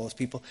front of all those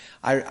people.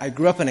 I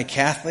grew up in a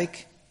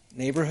Catholic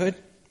neighborhood,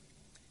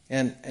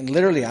 and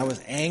literally I was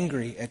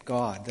angry at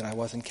God that I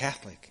wasn't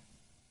Catholic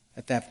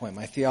at that point.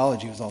 My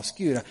theology was all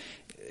skewed.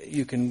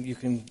 You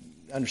can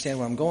understand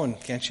where I'm going,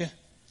 can't you?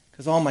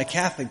 Because all my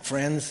Catholic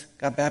friends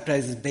got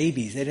baptized as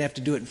babies. They didn't have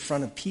to do it in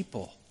front of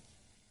people.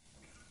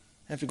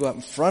 They have to go out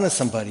in front of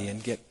somebody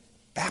and get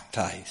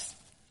baptized.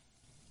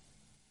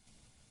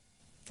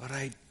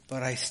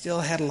 But I still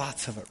had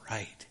lots of it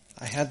right.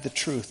 I had the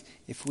truth.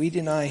 If we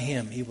deny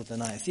him, he will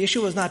deny us. The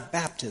issue was not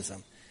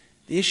baptism.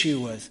 The issue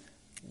was,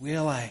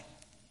 will I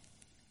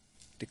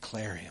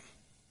declare him?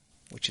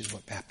 Which is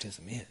what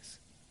baptism is.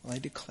 Will I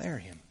declare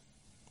him?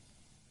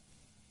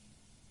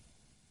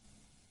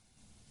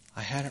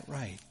 I had it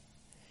right.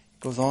 It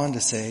goes on to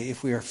say,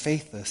 if we are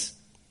faithless,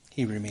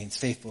 he remains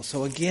faithful.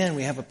 So again,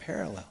 we have a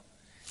parallel.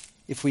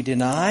 If we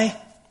deny,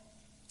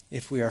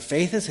 if we are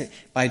faithless,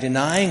 by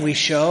denying we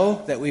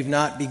show that we've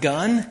not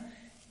begun.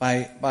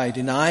 By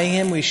denying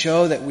him, we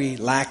show that we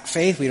lack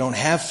faith. We don't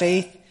have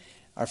faith.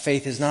 Our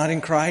faith is not in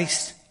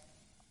Christ.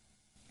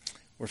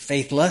 We're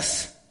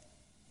faithless.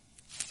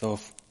 So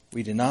if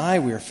we deny,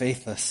 we are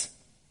faithless.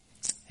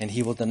 And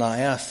he will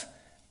deny us.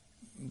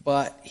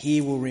 But he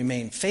will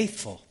remain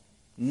faithful.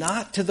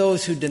 Not to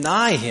those who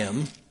deny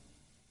him,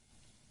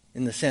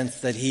 in the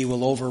sense that he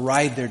will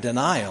override their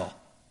denial.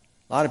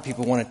 A lot of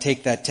people want to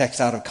take that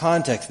text out of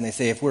context and they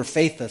say, if we're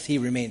faithless, he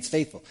remains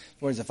faithful. In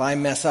other words, if I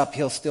mess up,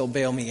 he'll still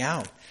bail me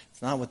out.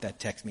 It's not what that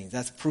text means.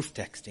 That's proof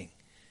texting.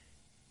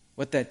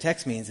 What that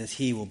text means is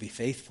he will be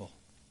faithful.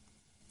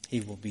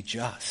 He will be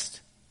just.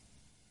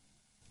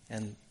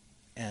 And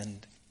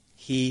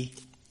he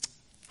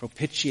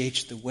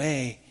propitiates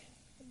away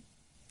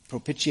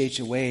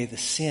the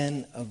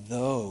sin of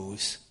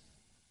those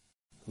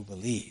who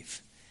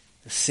believe.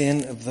 The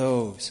sin of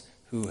those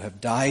who have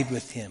died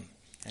with him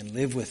and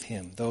live with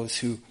him. Those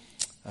who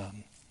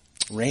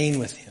reign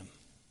with him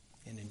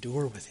and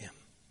endure with him.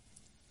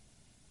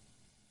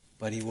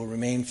 But he will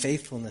remain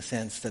faithful in the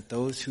sense that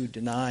those who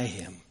deny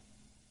him,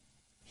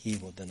 he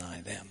will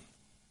deny them.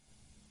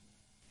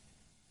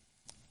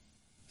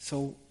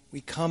 So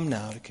we come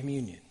now to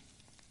communion.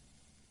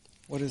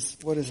 What is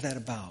that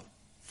about?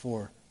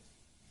 For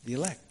the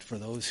elect, for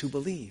those who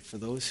believe, for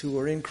those who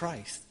are in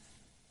Christ,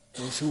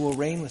 those who will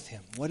reign with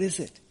him. What is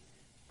it?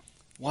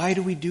 Why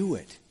do we do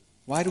it?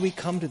 Why do we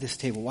come to this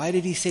table? Why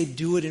did he say,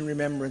 do it in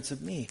remembrance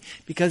of me?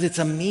 Because it's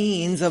a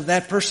means of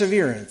that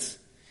perseverance.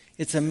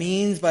 It's a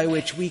means by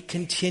which we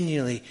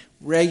continually,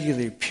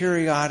 regularly,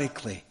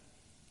 periodically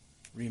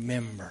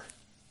remember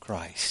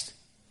Christ.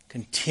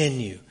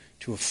 Continue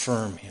to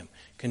affirm him.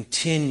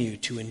 Continue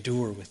to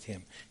endure with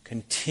him.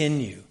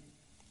 Continue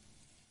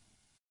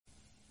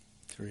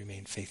to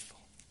remain faithful.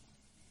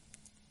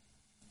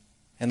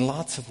 And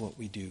lots of what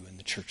we do in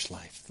the church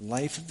life, the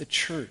life of the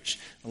church,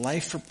 the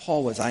life for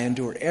Paul was, I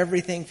endure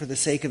everything for the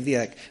sake of the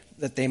elect,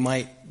 that they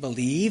might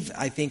believe.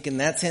 I think in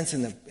that sense,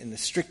 in the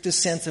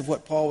strictest sense of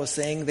what Paul was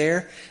saying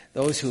there,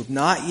 those who have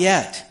not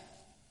yet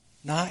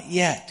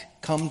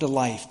come to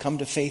life, come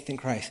to faith in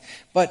Christ.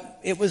 But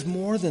it was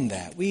more than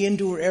that. We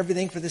endure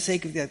everything for the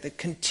sake of that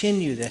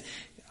continue, that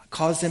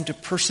cause them to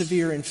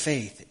persevere in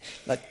faith,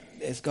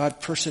 as God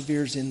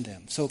perseveres in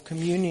them. So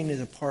communion is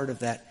a part of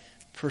that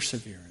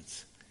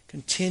perseverance.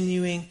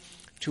 Continuing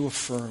to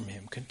affirm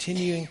him,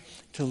 continuing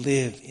to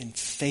live in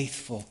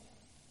faithful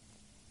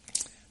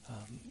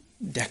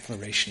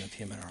declaration of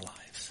him in our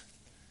lives.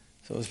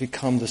 So as we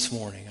come this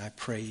morning, I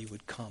pray you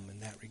would come in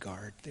that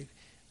regard.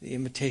 The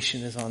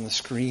invitation is on the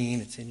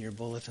screen. It's in your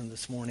bulletin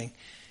this morning.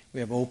 We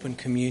have open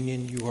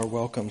communion. You are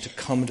welcome to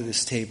come to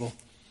this table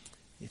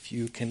if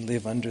you can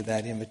live under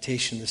that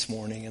invitation this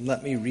morning. And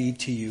let me read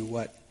to you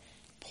what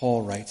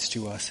Paul writes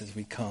to us as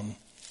we come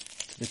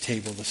to the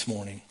table this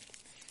morning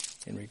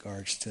in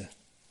regards to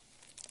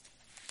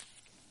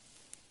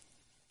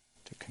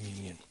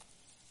communion.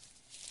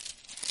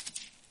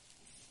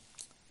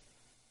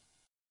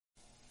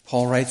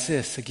 Paul writes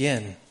this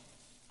again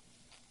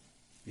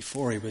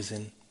before he was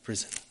in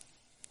prison,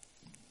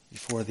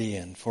 before the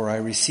end. For I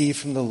received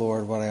from the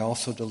Lord what I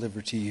also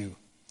delivered to you,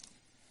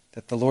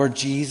 that the Lord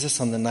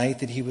Jesus, on the night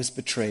that he was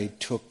betrayed,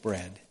 took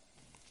bread.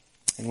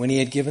 And when he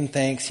had given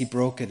thanks, he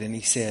broke it, and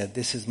he said,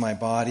 this is my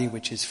body,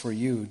 which is for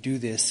you. Do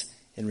this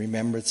in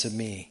remembrance of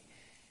me.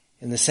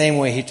 In the same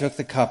way, he took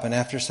the cup, and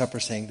after supper,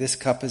 saying, this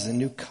cup is a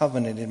new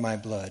covenant in my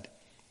blood.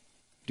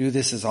 Do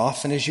this as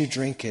often as you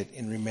drink it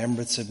in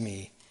remembrance of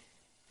me.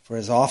 For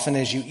as often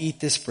as you eat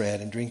this bread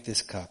and drink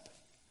this cup,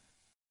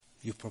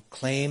 you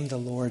proclaim the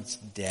Lord's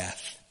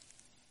death.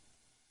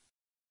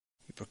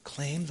 You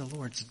proclaim the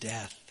Lord's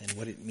death and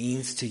what it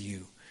means to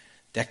you.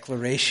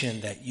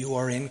 Declaration that you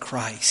are in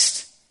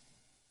Christ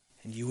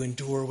and you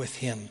endure with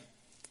him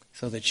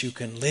so that you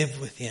can live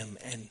with him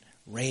and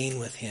reign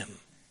with him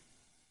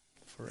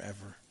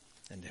forever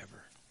and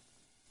ever.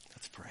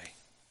 Let's pray.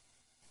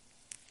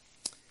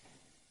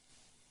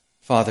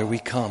 Father, we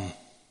come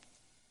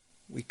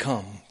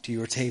to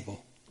your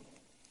table.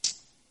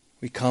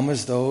 We come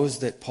as those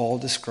that Paul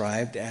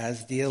described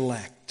as the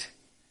elect.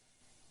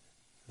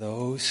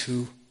 Those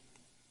who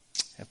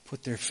have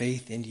put their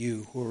faith in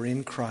you, who are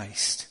in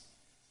Christ,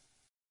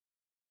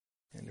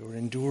 and who are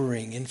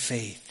enduring in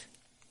faith.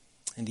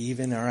 And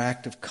even our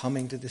act of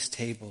coming to this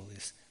table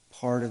is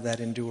part of that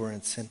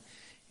endurance, and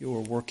you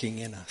are working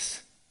in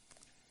us.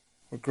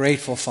 We're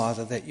grateful,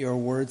 Father, that your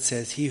word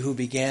says, he who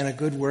began a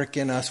good work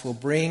in us will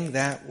bring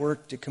that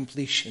work to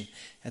completion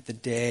at the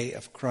day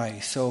of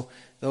Christ. So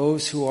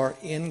those who are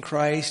in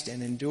Christ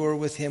and endure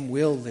with him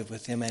will live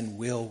with him and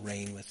will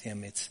reign with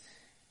him. It's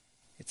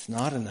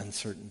not an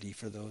uncertainty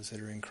for those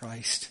that are in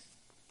Christ.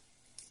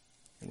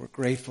 And we're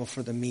grateful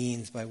for the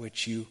means by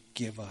which you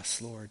give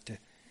us, Lord, to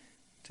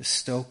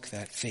stoke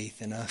that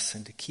faith in us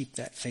and to keep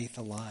that faith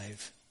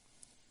alive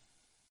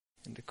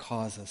and to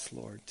cause us,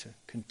 Lord, to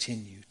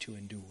continue to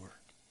endure.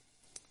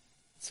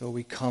 So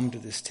we come to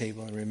this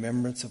table in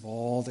remembrance of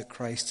all that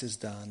Christ has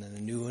done and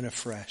anew and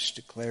afresh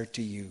declare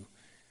to you,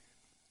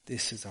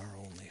 this is our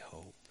only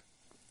hope.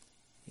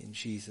 In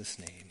Jesus'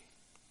 name,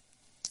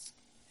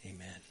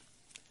 amen.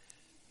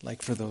 I'd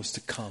like for those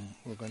to come.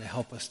 We're going to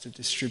help us to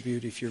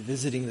distribute. If you're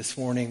visiting this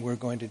morning, we're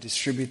going to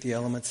distribute the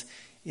elements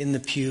in the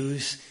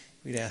pews.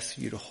 We'd ask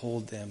you to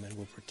hold them and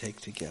we'll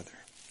partake together.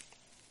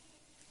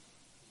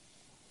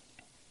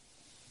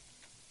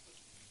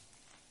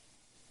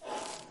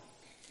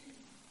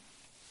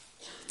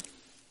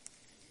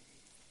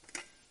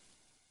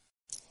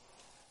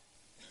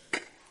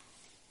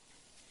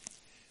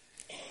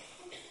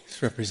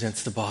 This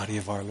represents the body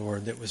of our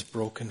Lord that was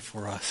broken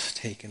for us.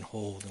 Take and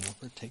hold and we'll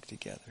partake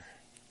together.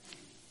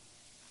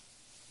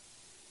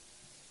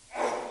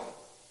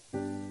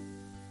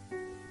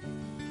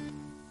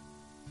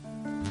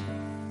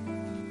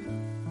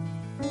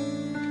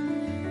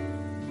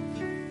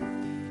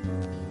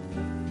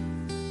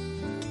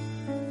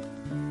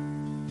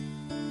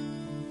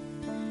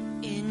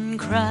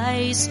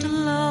 Christ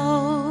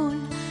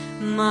alone,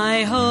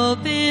 my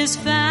hope is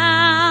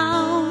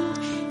found.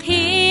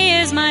 He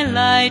is my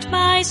light,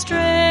 my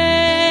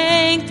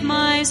strength,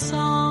 my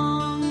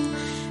song.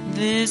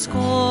 This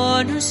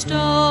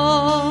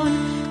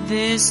cornerstone,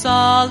 this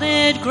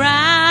solid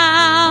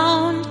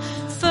ground,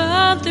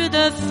 firm through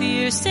the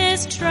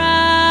fiercest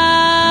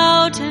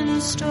drought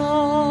and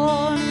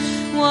storm.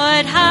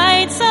 What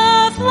heights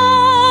of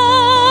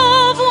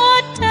love,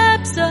 what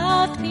depths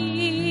of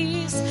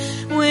peace,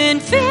 when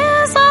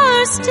fears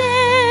are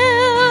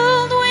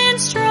stilled, when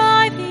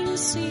striving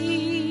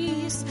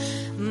cease.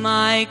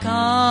 My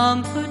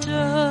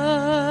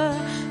comforter,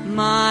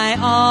 my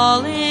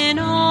all in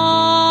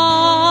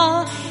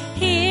all,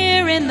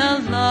 here in the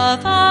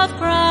love of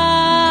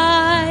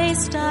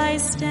Christ I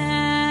stand.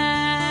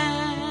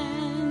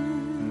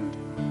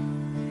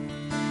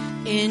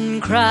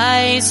 In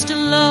Christ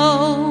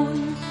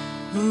alone,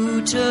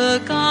 who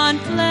took on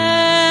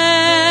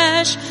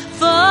flesh,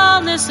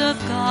 fullness of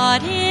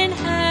God in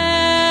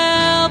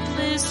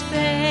helpless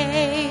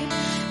faith,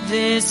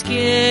 this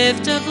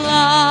gift of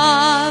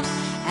love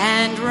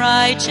and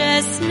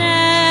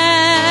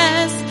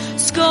righteousness,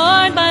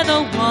 scorned by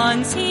the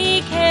ones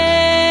he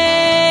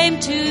came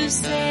to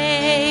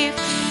save,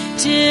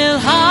 till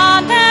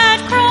on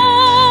that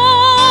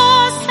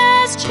cross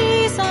as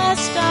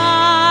Jesus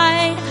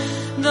died,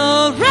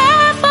 the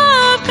wrath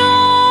of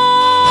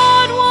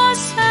God was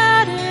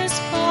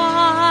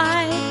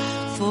satisfied,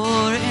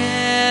 for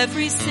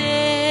every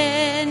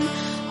sin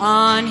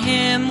on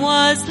him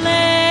was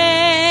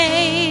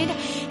laid.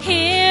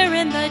 Here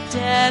in the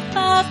depth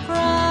of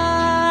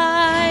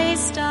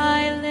Christ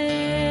I live.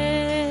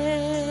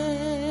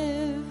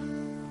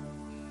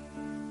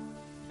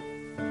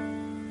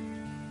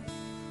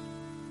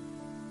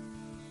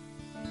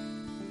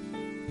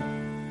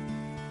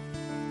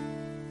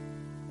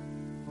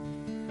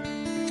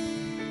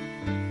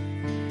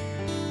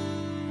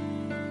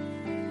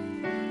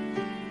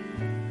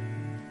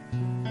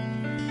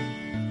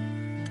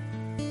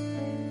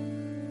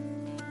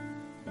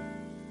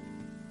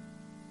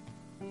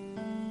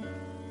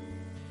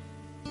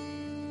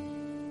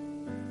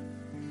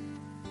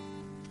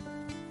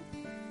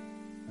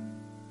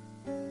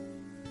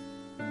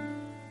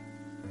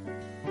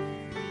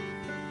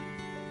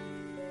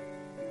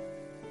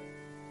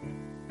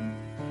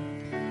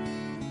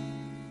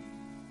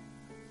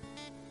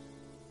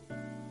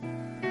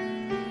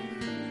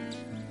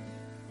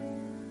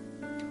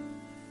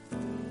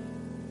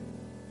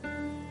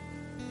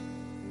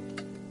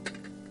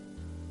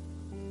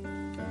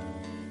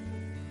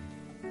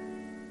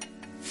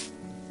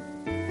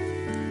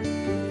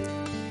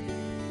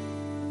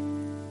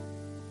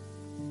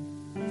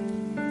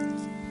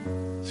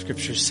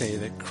 Scriptures say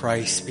that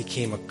Christ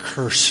became a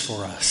curse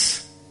for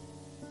us.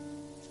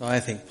 So I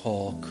think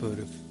Paul could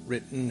have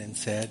written and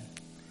said,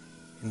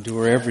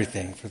 endure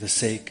everything for the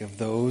sake of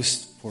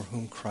those for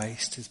whom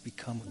Christ has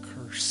become a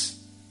curse.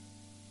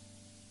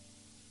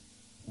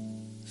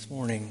 This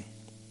morning,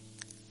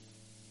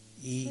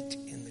 eat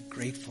in the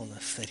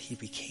gratefulness that he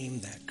became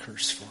that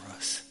curse for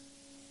us.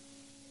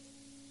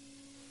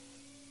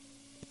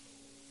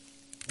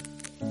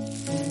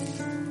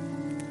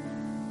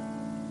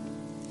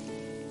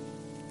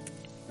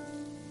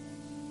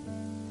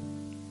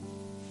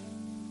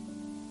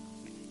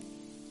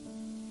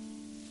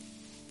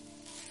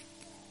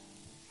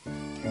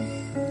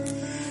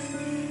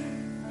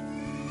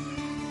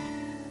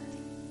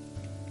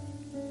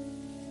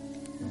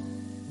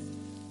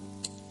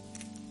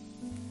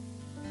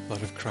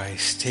 Blood of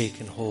Christ, take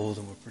and hold,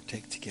 and we'll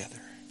partake together.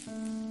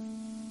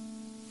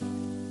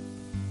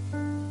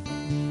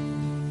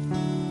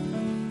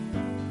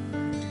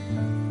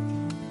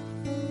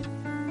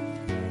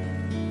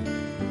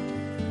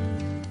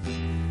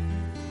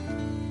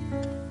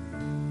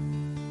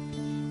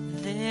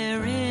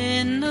 There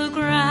in the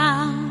ground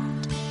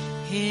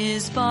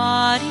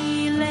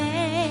body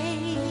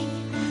lay,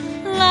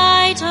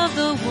 light of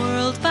the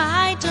world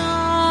by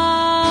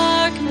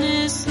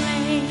darkness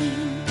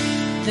slain,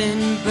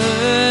 then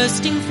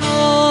bursting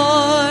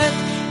forth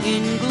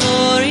in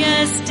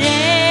glorious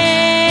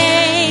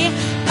day,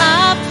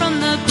 up from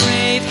the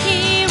grave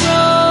he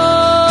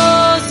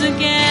rose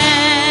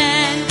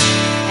again,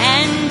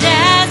 and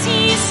as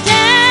he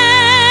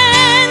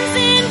stands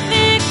in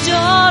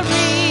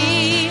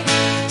victory,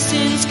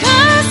 sin's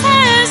curse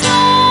has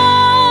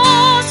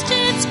lost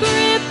its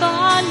grip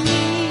on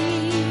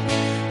me,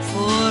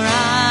 for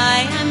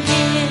I am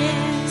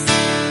his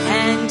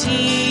and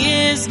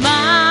he is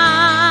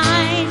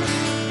mine,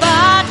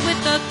 bought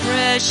with the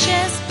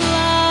precious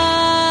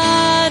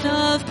blood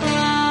of Christ.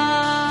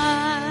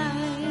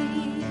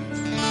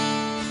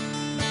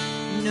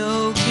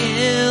 No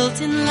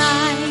guilt in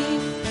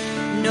life,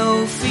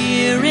 no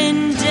fear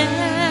in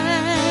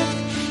death,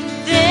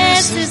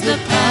 this is the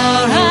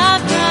power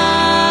of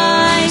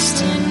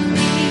Christ in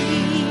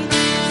me.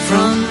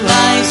 From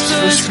life's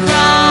first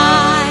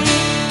cry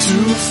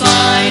to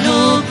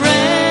final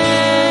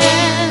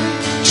breath,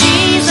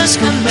 Jesus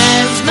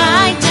commands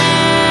my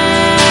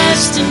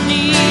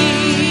destiny.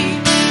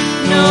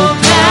 No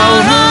power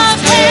of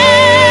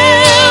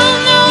hell,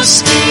 no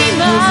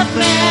scheme of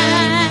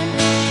man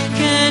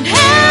can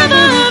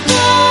ever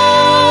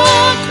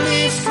pluck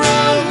me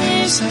from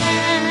his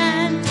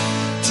hand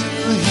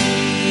till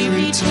he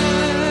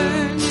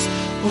returns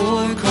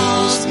or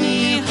calls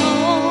me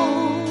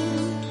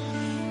home.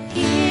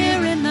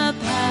 Here in the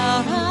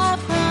power of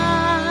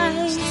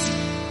Christ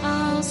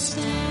I'll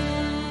stand.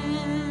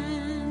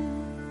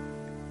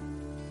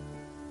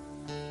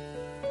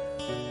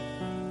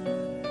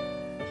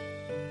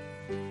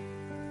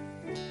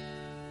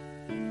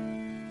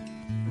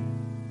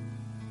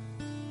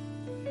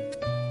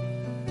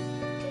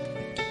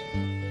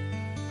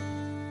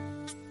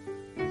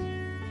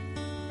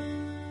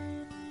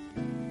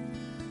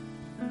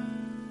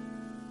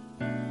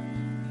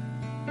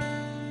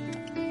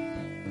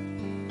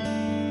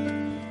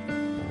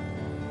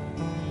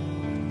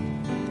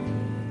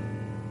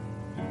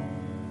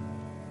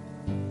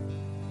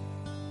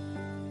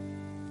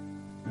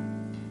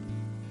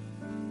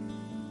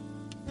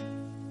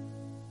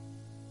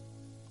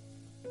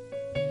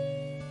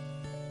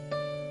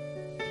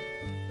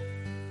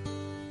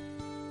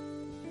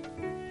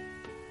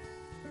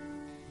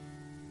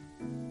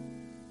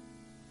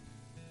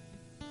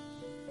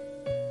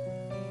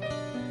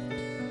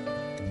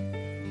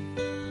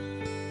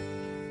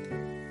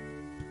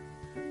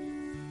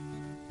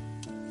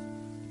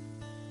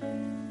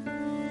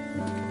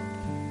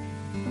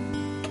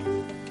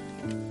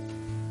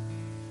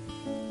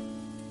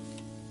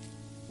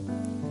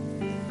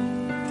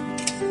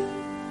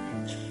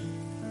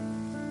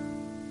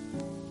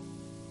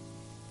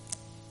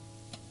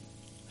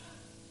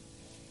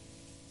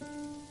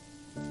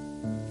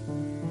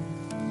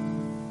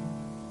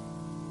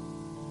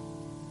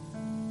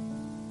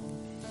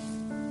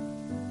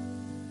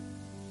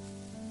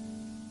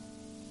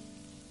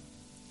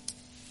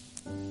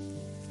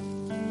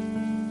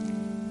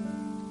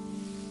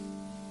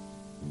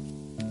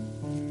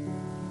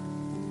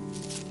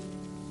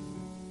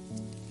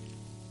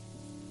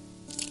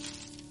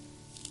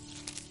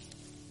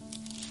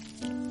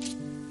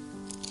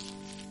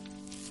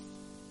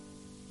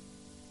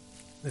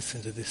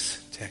 Listen to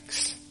this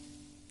text.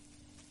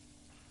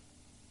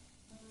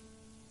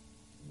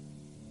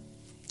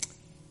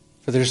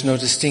 For there's no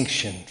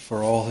distinction,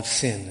 for all have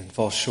sinned and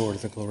fall short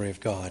of the glory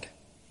of God,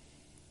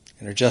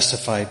 and are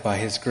justified by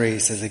his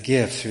grace as a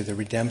gift through the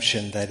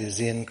redemption that is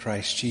in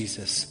Christ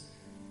Jesus,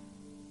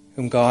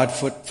 whom God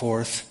put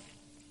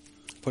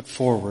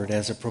forward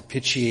as a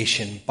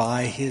propitiation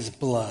by his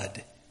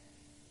blood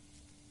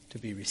to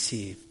be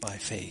received by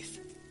faith.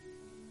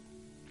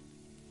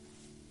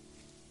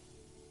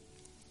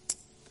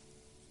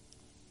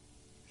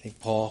 I think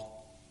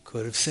Paul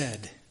could have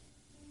said,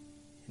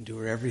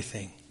 endure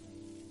everything.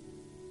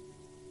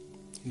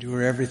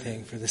 Endure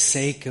everything for the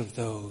sake of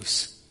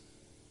those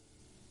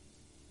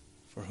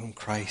for whom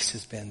Christ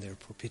has been their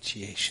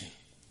propitiation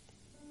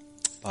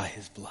by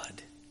his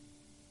blood.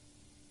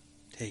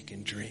 Take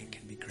and drink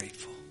and be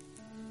grateful.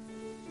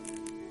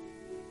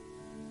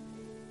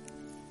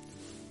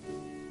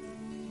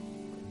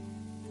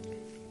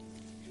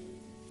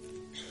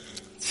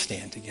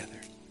 Stand together.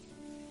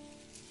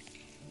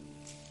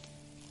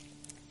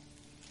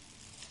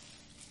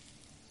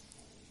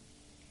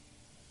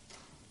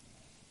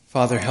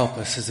 Father, help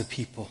us as a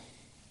people.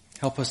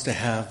 Help us to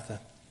have the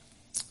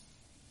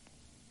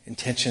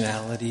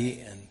intentionality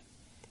and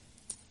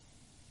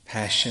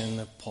passion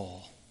of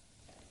Paul.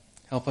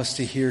 Help us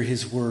to hear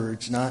his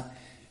words, not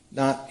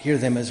hear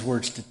them as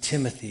words to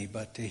Timothy,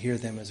 but to hear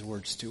them as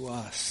words to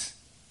us.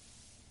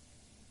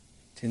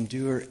 To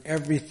endure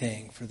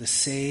everything for the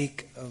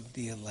sake of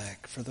the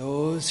elect, for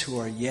those who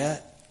are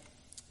yet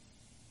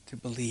to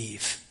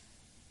believe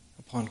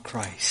upon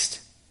Christ.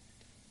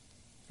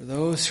 For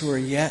those who are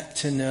yet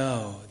to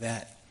know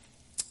that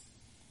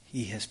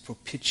he has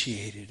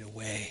propitiated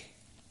away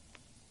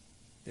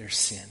their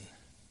sin.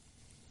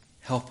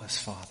 Help us,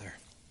 Father.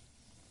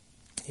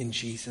 In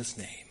Jesus'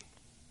 name,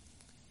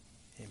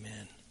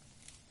 amen.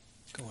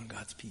 Go in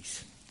God's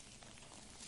peace.